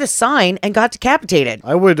do. hit a sign, and got decapitated.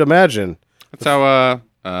 I would imagine. That's how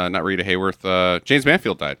not Rita Hayworth, James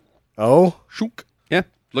Manfield died. Oh? Shook. Yeah,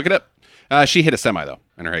 look it up. She hit a semi though,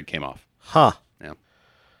 and her head came off. Huh. Yeah,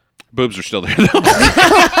 boobs are still there though.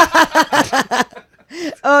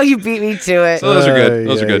 Oh, you beat me to it. So those are good.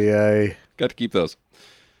 Those are good. Ay. Got to keep those.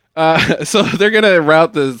 So they're going to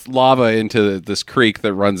route this lava into this creek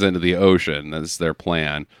that runs into the ocean. That's their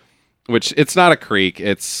plan. Which, it's not a creek.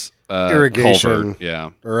 It's Irrigation. culvert. Yeah,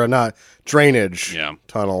 Or not. Drainage Yeah.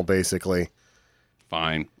 tunnel, basically.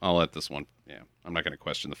 fine. I'll let this one. Yeah. I'm not going to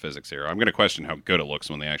question the physics here. I'm going to question how good it looks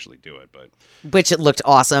when they actually do it. But Which it looked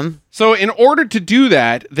awesome. so in order to do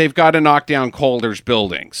that, they've got to knock down Calder's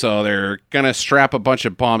building. So they're going to strap a bunch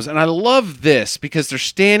of bombs. And I love this because they're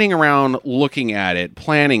standing around looking at it,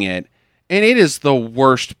 planning it. And it is the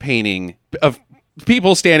worst painting of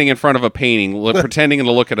people standing in front of a painting, pretending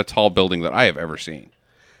to look at a tall building that I have ever seen.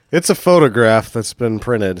 It's a photograph that's been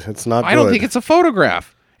printed. It's not I don't think it's a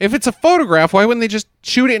photograph. If it's a photograph, why wouldn't they just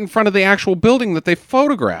shoot it in front of the actual building that they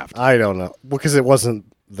photographed? I don't know. Because it wasn't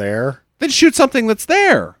there. Then shoot something that's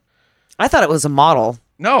there. I thought it was a model.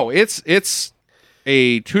 No, it's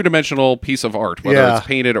a two-dimensional piece of art, whether Yeah. it's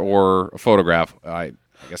painted or a photograph. I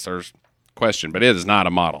guess there's a question, but it is not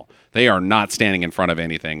a model. They are not standing in front of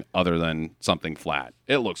anything other than something flat.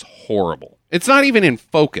 It looks horrible. It's not even in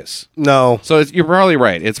focus. No. So you're probably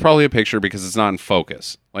right. It's probably a picture because it's not in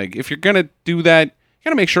focus. Like, if you're going to do that, you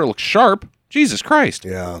got to make sure it looks sharp. Jesus Christ.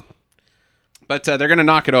 Yeah. But they're going to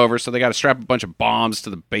knock it over, so they got to strap a bunch of bombs to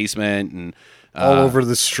the basement and All over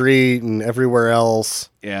the street and everywhere else.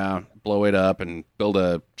 yeah, blow it up and build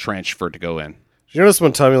a trench for it to go in. Did you notice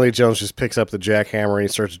when Tommy Lee Jones just picks up the jackhammer and he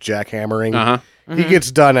starts jackhammering? Uh-huh. He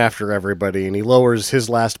gets done after everybody and he lowers his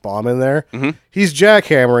last bomb in there. Mm-hmm. He's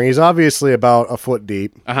jackhammering. He's obviously about a foot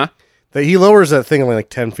deep. Uh-huh. That he lowers that thing only like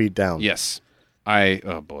 10 feet down. Yes.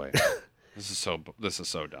 Oh boy. This is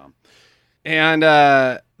so dumb. And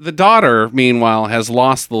the daughter, meanwhile, has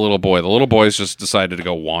lost the little boy. The little boy's just decided to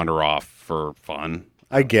go wander off for fun.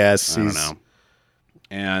 I guess. I don't know.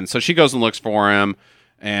 And so she goes and looks for him,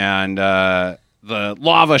 and the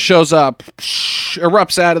lava shows up,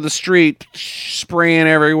 erupts out of the street, spraying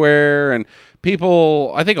everywhere, and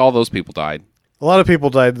people, I think all those people died. A lot of people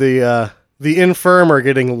died. The infirm are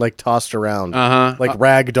getting like tossed around. Uh-huh. Like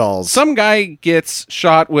rag dolls. Some guy gets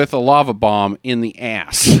shot with a lava bomb in the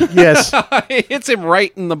ass. Yes. It hits him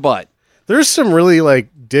right in the butt. There's some really like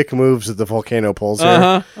dick moves that the volcano pulls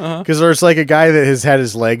here. Because there's like a guy that has had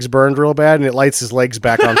his legs burned real bad and it lights his legs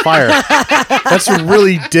back on fire. That's a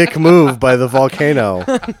really dick move by the volcano.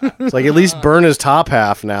 It's like at least burn his top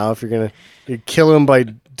half now if you're going to kill him by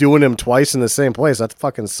doing him twice in the same place. That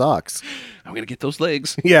fucking sucks. I'm going to get those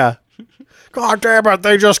legs. Yeah. God damn it,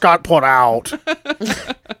 they just got put out.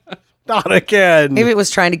 Not again. Maybe it was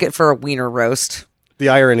trying to get for a wiener roast. The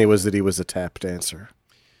irony was that he was a tap dancer.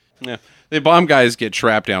 Yeah. The bomb guys get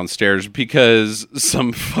trapped downstairs because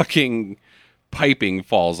some fucking piping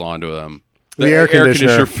falls onto them. The air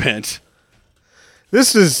conditioner vent.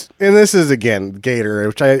 This is again, Gator,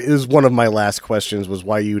 which is one of my last questions was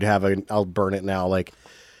why you'd have I'll burn it now. Like,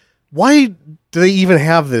 why do they even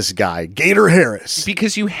have this guy, Gator Harris?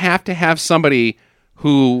 Because you have to have somebody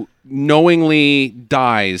who knowingly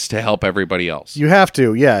dies to help everybody else. You have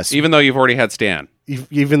to, yes. Even though you've already had Stan.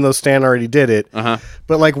 Even though Stan already did it. Uh-huh.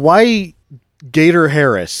 But like, why Gator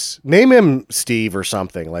Harris? Name him Steve or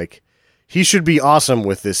something. Like, he should be awesome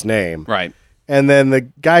with this name. Right. And then the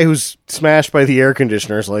guy who's smashed by the air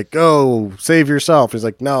conditioner is like, go, save yourself. He's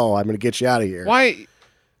like, no, I'm going to get you out of here. Why,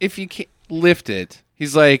 if you can't lift it,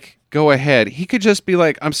 he's like, go ahead. He could just be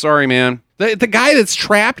like, I'm sorry, man. The guy that's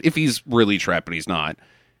trapped, if he's really trapped, but he's not,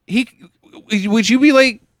 would you be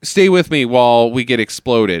like, stay with me while we get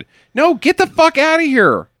exploded? No, get the fuck out of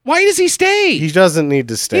here. Why does he stay? He doesn't need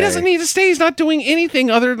to stay. He doesn't need to stay. He's not doing anything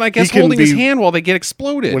other than, I guess, He can holding his be- hand while they get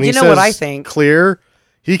exploded. When You he know what I says think? Clear,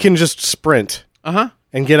 he can just sprint Uh-huh.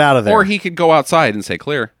 and get out of there. Or he could go outside and say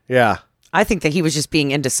clear. Yeah. I think that he was just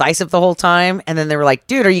being indecisive the whole time. And then they were like,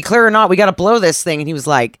 dude, are you clear or not? We got to blow this thing. And he was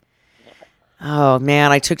like, oh,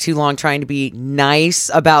 man, I took too long trying to be nice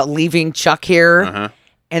about leaving Chuck here. Uh-huh.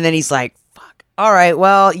 And then he's like, fuck. All right,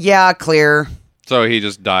 well, yeah, clear. So he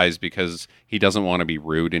just dies because he doesn't want to be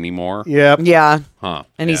rude anymore. Yep. Yeah. Huh.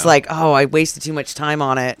 And he's Yeah. like, oh, I wasted too much time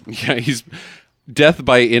on it. Yeah, he's death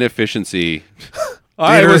by inefficiency.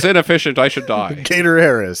 I was inefficient. I should die. Gator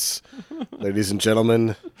Harris. Ladies and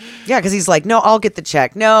gentlemen. Yeah, because he's like, no, I'll get the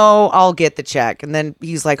check. No, I'll get the check. And then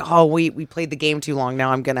he's like, oh, we played the game too long.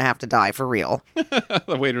 Now I'm going to have to die for real.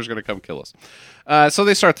 The waiter's going to come kill us. So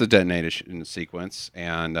they start the detonation sequence,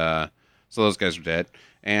 and so those guys are dead.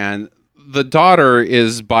 And the daughter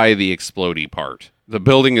is by the explodey part. The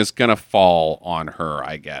building is going to fall on her,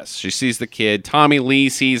 I guess. She sees the kid. Tommy Lee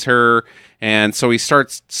sees her, and so he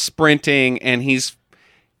starts sprinting, and he's...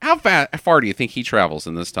 How far do you think he travels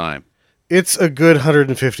in this time? It's a good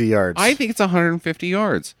 150 yards. I think it's 150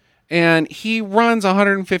 yards. And he runs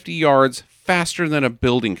 150 yards faster than a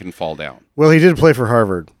building can fall down. Well, he did play for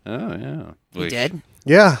Harvard. Oh, yeah. He did?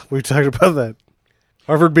 Yeah, we talked about that.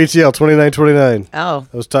 Harvard BTL 29-29. Oh.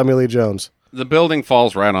 That was Tommy Lee Jones. The building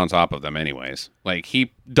falls right on top of them anyways. Like,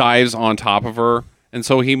 he dives on top of her, and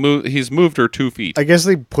so he's moved her 2 feet. I guess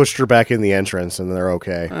they pushed her back in the entrance, and they're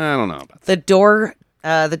okay. I don't know about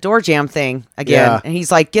The door jam thing again. Yeah. And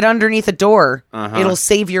he's like, get underneath the door. It'll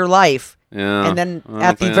save your life. Yeah. And then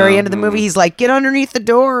at the very end of the movie, he's like, get underneath the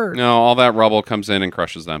door. No, all that rubble comes in and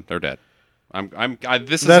crushes them. They're dead.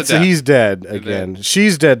 This is a death. He's dead again.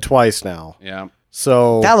 She's dead twice now. Yeah.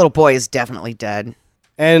 So That little boy is definitely dead.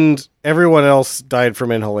 and everyone else died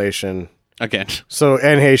from inhalation. Again. So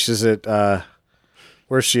Anhesh is at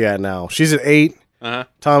where's she at now? She's at 8. Uh-huh.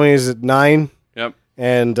 Tommy is at 9, Yep.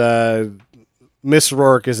 and Miss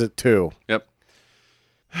Roark is at 2. Yep.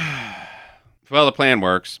 Well, the plan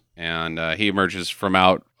works, and he emerges from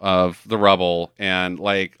out of the rubble, and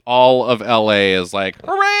like all of LA is like,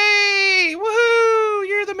 hooray! Woohoo!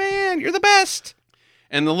 You're the man! You're the best!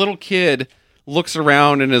 And the little kid looks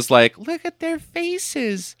around and is like, look at their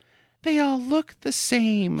faces. They all look the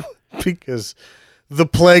same. Because the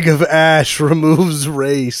plague of ash removes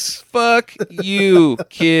race. Fuck you,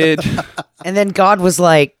 kid. And then God was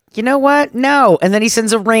like, you know what? No. And then he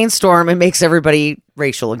sends a rainstorm and makes everybody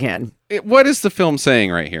racial again. What is the film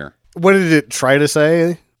saying right here? What did it try to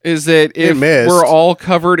say? Is that if missed. we're all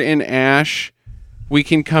covered in ash, we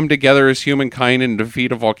can come together as humankind and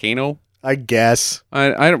defeat a volcano? I guess.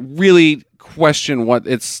 I don't really question what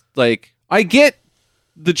it's like. I get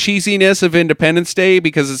the cheesiness of Independence Day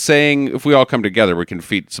because it's saying if we all come together, we can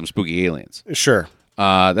defeat some spooky aliens. Sure.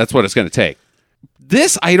 That's what it's going to take.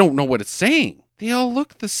 This, I don't know what it's saying. They all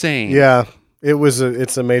look the same. Yeah.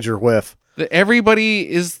 It's a major whiff. That everybody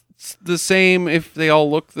is the same if they all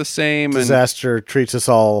look the same. Disaster treats us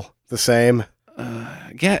all the same.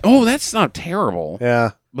 Yeah. Oh, that's not terrible.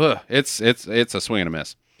 Yeah. Ugh, it's a swing and a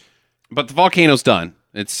miss. But the volcano's done.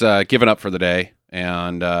 It's given up for the day,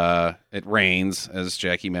 and it rains, as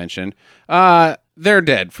Jackie mentioned. They're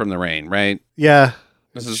dead from the rain, right? Yeah.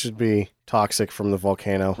 This It is- should be toxic from the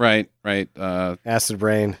volcano. Right. Acid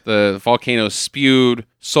rain. The volcano spewed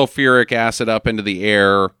sulfuric acid up into the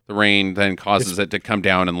air. The rain then causes it to come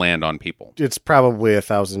down and land on people. It's probably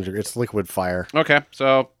 1,000 degrees. It's liquid fire. Okay,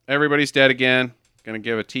 so everybody's dead again. Gonna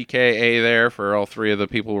give a TKA there for all 3 of the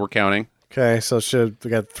people we're counting. Okay, so we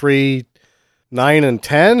got 3, 9, and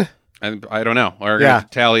 10? And I don't know. We're going to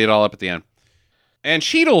tally it all up at the end. And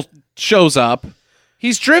Cheadle shows up.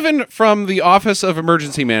 He's driven from the Office of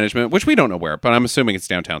Emergency Management, which we don't know where, but I'm assuming it's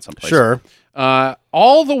downtown someplace. Sure.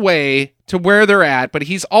 All the way to where they're at, but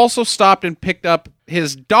he's also stopped and picked up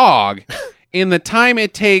his dog in the time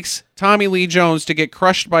it takes Tommy Lee Jones to get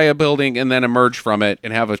crushed by a building and then emerge from it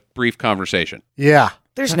and have a brief conversation. Yeah.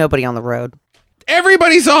 There's nobody on the road.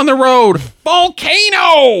 Everybody's on the road.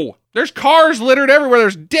 Volcano! There's cars littered everywhere.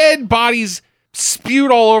 There's dead bodies spewed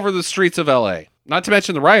all over the streets of LA. Not to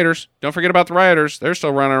mention the rioters. Don't forget about the rioters. They're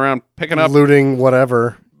still running around picking up Looting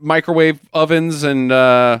whatever. microwave ovens and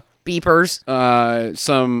Beepers.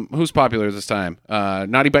 some who's popular this time?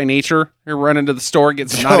 Naughty by Nature. You run into the store, get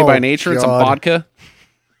some Naughty Oh, by Nature and some God. vodka.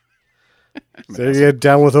 So you get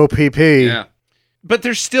down with OPP. Yeah. But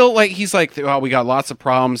there's still he's like, oh, we got lots of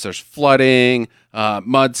problems. There's flooding,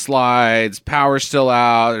 mudslides, power's still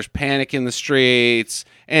out. There's panic in the streets.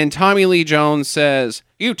 And Tommy Lee Jones says,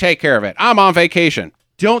 you take care of it. I'm on vacation.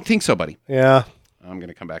 Don't think so, buddy. Yeah. I'm going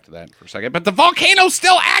to come back to that for a second. But the volcano's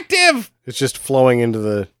still active. It's just flowing into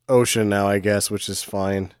the ocean now, I guess, which is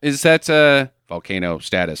fine. Is that volcano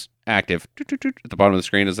status active? At the bottom of the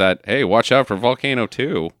screen is that, hey, watch out for Volcano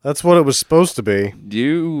 2. That's what it was supposed to be.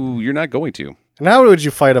 You're not going to. And how would you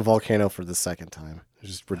fight a volcano for the second time?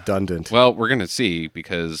 It's just redundant. Well, we're going to see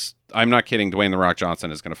because I'm not kidding. Dwayne The Rock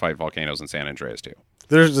Johnson is going to fight volcanoes in San Andreas 2.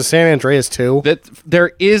 There's the San Andreas too. That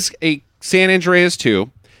there is a San Andreas 2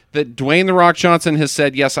 that Dwayne The Rock Johnson has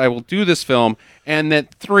said, yes, I will do this film. And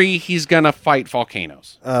that 3, he's going to fight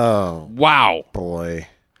volcanoes. Oh, Wow. boy.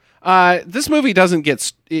 This movie doesn't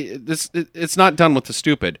get it's not done with the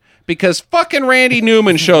stupid because fucking Randy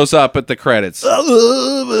Newman shows up at the credits.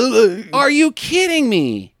 Are you kidding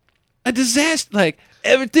me? A disaster,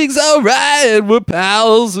 everything's all right. We're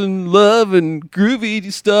pals and love and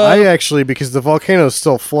groovy stuff. I actually, because the volcano's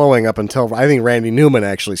still flowing up until I think Randy Newman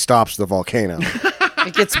actually stops the volcano.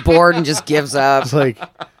 It gets bored and just gives up. It's like,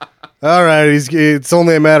 all right, it's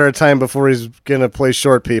only a matter of time before he's gonna play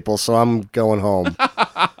short people, so I'm going home.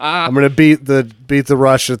 I'm gonna beat the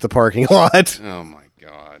rush at the parking lot. Oh my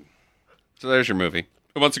god. So there's your movie.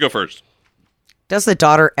 Who wants to go first? Does the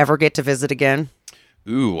daughter ever get to visit again?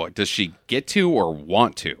 Ooh, does she get to or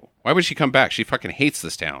want to? Why would she come back? She fucking hates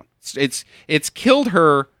this town. It's killed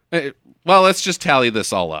her. Well, let's just tally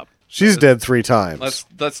this all up. She's dead 3 times.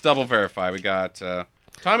 Let's double verify. We got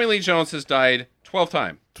Tommy Lee Jones has died 12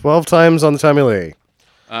 times. 12 times on the Tommy Lee.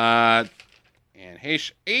 And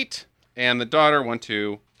Haish 8. And the daughter 1,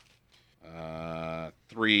 2,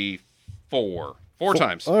 3, 4. 4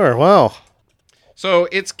 times. Oh, wow. So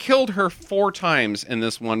it's killed her 4 times in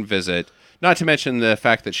this one visit. Not to mention the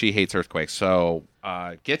fact that she hates earthquakes. So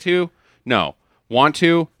get to? No. Want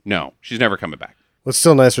to? No. She's never coming back. What's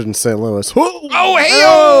still nicer than St. Louis? Oh, hey!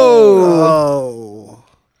 Oh.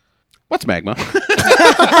 What's magma?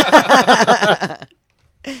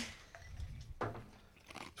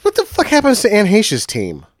 What the fuck happens to Anne Heche's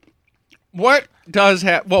team? What does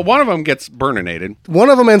well, one of them gets burninated. One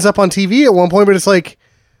of them ends up on TV at one point, but it's like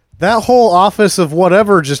that whole office of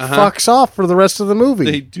whatever just fucks off for the rest of the movie.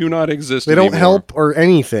 They do not exist They anymore. don't help or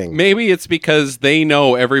anything. Maybe it's because they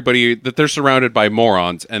know everybody, that they're surrounded by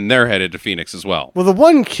morons, and they're headed to Phoenix as well. Well, the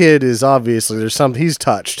one kid is obviously he's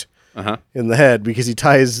touched in the head because he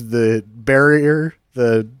ties the barrier,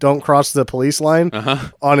 the don't cross the police line,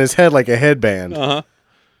 on his head like a headband.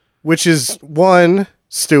 Which is, one,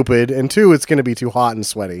 stupid, and two, it's going to be too hot and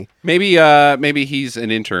sweaty. Maybe he's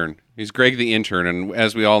an intern. He's Greg the intern, and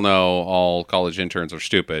as we all know, all college interns are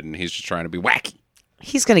stupid, and he's just trying to be wacky.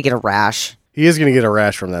 He's going to get a rash. He is going to get a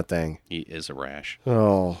rash from that thing. He is a rash.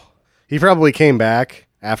 Oh. He probably came back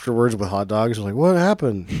afterwards with hot dogs. Like, what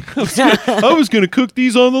happened? I was going to cook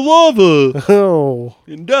these on the lava Oh.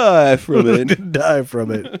 and die from it. Die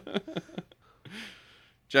from it.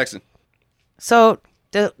 Jackson. So,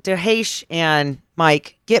 Haish and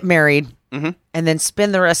Mike get married and then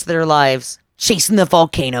spend the rest of their lives chasing the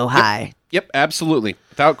volcano high. Yep, absolutely.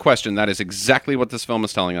 Without question, that is exactly what this film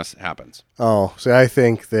is telling us happens. Oh, so I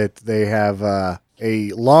think that they have a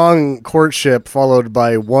long courtship followed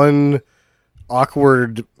by one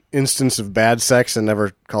awkward instance of bad sex and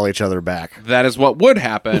never call each other back. That is what would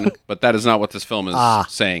happen, but that is not what this film is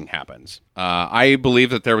saying happens. I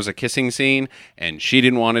believe that there was a kissing scene, and she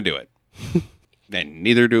didn't want to do it. And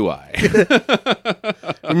neither do I.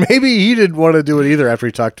 Maybe he didn't want to do it either after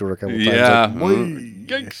he talked to her a couple times. Yeah. Like, "Wait."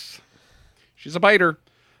 Yikes. She's a biter.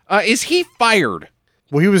 Is he fired?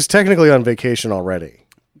 Well, he was technically on vacation already.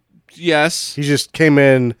 Yes. He just came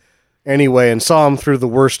in anyway and saw him through the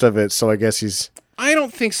worst of it, so I guess he's... I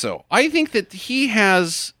don't think so. I think that he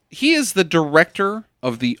is the director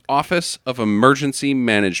of the Office of Emergency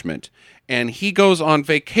Management, and he goes on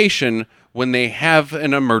vacation when they have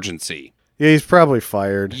an emergency. Yeah, he's probably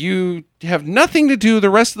fired. You have nothing to do the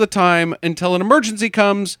rest of the time until an emergency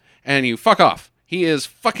comes, and you fuck off. He is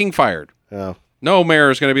fucking fired. Yeah. No mayor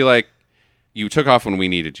is going to be like, you took off when we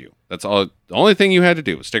needed you. That's all. The only thing you had to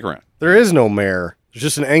do was stick around. There is no mayor. There's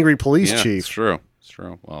just an angry police Yeah, chief. it's true. It's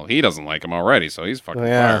true. Well, he doesn't like him already, so he's fucking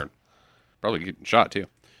Yeah. fired. Probably getting shot, too.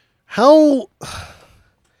 How...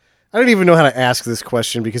 I don't even know how to ask this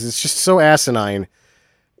question because it's just so asinine.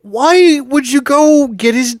 Why would you go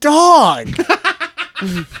get his dog?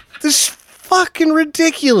 This is fucking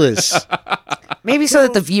ridiculous. Maybe so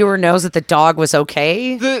that the viewer knows that the dog was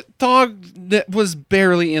okay. The dog that was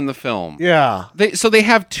barely in the film. Yeah. So they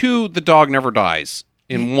have two The Dog Never Dies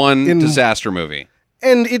in one disaster movie.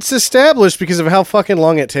 And it's established because of how fucking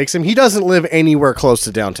long it takes him. He doesn't live anywhere close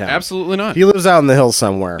to downtown. Absolutely not. He lives out in the hills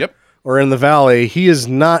somewhere. Yep. Or in the valley. He is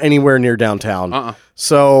not anywhere near downtown.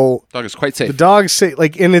 So Dog is quite safe. the dogs say,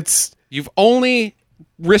 like, and it's... You've only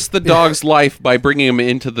risked the dog's life by bringing him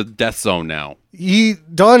into the death zone now.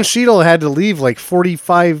 Don Cheadle had to leave like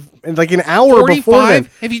 45, like an hour before then.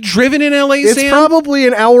 Have you driven in L.A., It's Sam? probably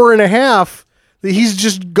an hour and a half that he's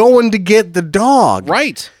just going to get the dog.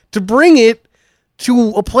 Right. To bring it to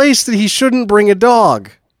a place that he shouldn't bring a dog.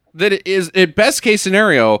 That it is, at best case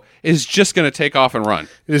scenario, is just going to take off and run.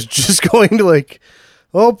 It is just going to like,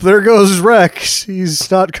 oh, there goes Rex.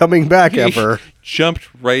 He's not coming back ever. Jumped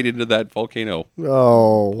right into that volcano.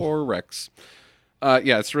 Oh. Poor Rex.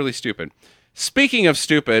 Yeah, it's really stupid. Speaking of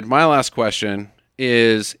stupid, my last question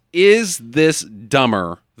is this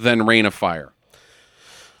dumber than Rain of Fire?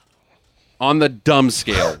 On the dumb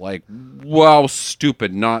scale, like, wow,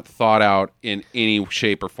 stupid, not thought out in any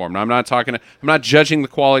shape or form. Now, I'm not judging the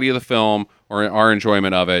quality of the film or our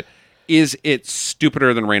enjoyment of it. Is it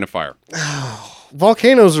stupider than Rain of Fire?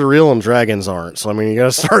 Volcanoes are real and dragons aren't. So, I mean, you got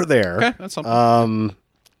to start there. Okay, that's something.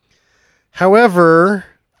 However,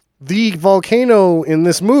 the volcano in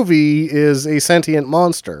this movie is a sentient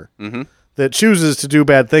monster that chooses to do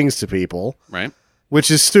bad things to people, Right. which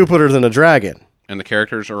is stupider than a dragon. And the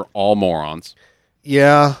characters are all morons.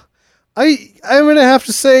 Yeah. I'm going to have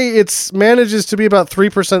to say it manages to be about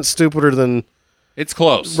 3% stupider than It's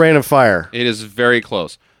close. Rain of Fire. It is very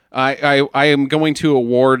close. I am going to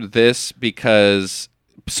award this because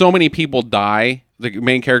so many people die. The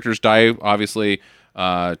main characters die, obviously,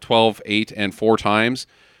 12, 8, and 4 times.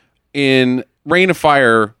 In Rain of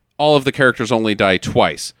Fire, all of the characters only die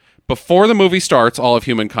twice. Before the movie starts, all of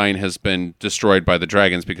humankind has been destroyed by the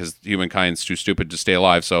dragons because humankind's too stupid to stay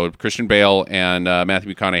alive. So Christian Bale and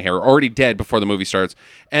Matthew McConaughey are already dead before the movie starts.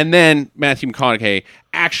 And then Matthew McConaughey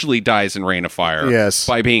actually dies in Reign of Fire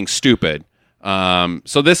by being stupid.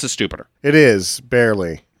 So this is stupider. It is,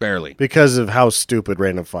 barely. Barely. Because of how stupid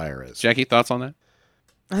Reign of Fire is. Jackie, thoughts on that?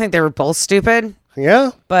 I think they were both stupid.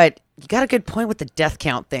 Yeah? But you got a good point with the death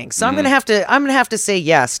count thing. So I'm gonna have to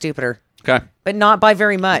say stupider. Okay. But not by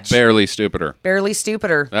very much. Barely stupider. Barely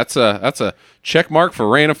stupider. That's a check mark for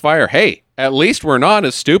Reign of Fire. Hey, at least we're not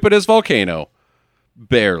as stupid as Volcano.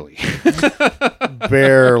 Barely.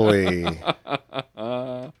 Barely.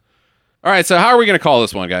 All right, so how are we going to call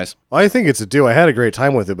this one, guys? I think it's a do. I had a great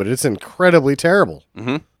time with it, but it's incredibly terrible.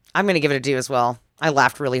 Mm-hmm. I'm going to give it a do as well. I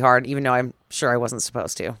laughed really hard, even though I'm sure I wasn't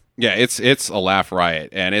supposed to. Yeah, it's a laugh riot,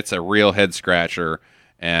 and it's a real head scratcher,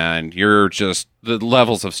 and you're just, the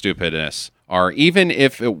levels of stupidness are, even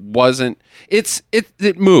if it wasn't,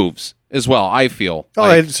 it moves as well, I feel.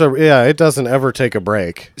 It doesn't ever take a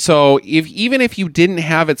break. So even if you didn't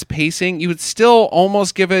have its pacing, you would still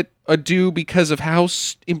almost give it a do because of how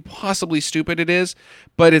impossibly stupid it is.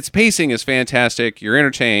 But its pacing is fantastic. You're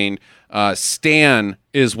entertained. Stan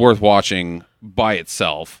is worth watching by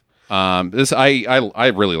itself.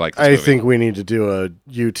 I really like this movie. I think we need to do a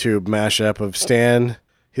YouTube mashup of Stan,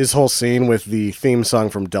 his whole scene with the theme song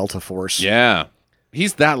from Delta Force. Yeah.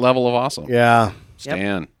 He's that level of awesome. Yeah.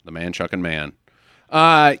 Stan, the man chucking man.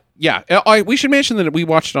 We should mention that we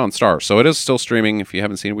watched it on Stars, so it is still streaming. If you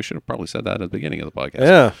haven't seen it, we should have probably said that at the beginning of the podcast.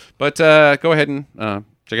 Yeah. But go ahead and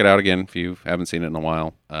check it out again if you haven't seen it in a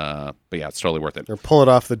while. But yeah, it's totally worth it. Or pull it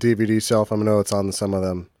off the DVD shelf. I know it's on some of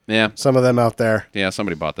them. Yeah. Some of them out there. Yeah,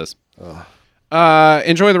 somebody bought this.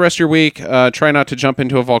 Enjoy the rest of your week. Try not to jump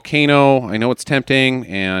into a volcano. I know it's tempting.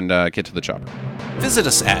 And get to the chopper. Visit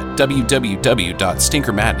us at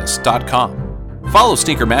www.stinkermadness.com. Follow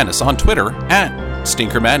Stinker Madness on Twitter at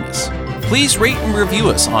Stinker Madness. Please rate and review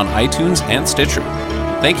us on iTunes and Stitcher.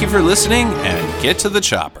 Thank you for listening, and get to the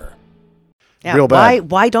chopper. Yeah, Real bad.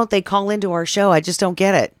 Why don't they call into our show? I just don't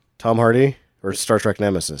get it. Tom Hardy or Star Trek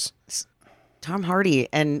Nemesis? Tom Hardy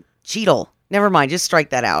and Cheadle. Never mind, just strike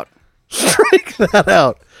that out. Strike that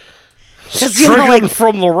out. Stricken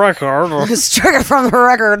from the record. Stricken from the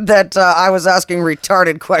record that I was asking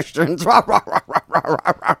retarded questions.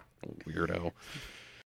 Weirdo.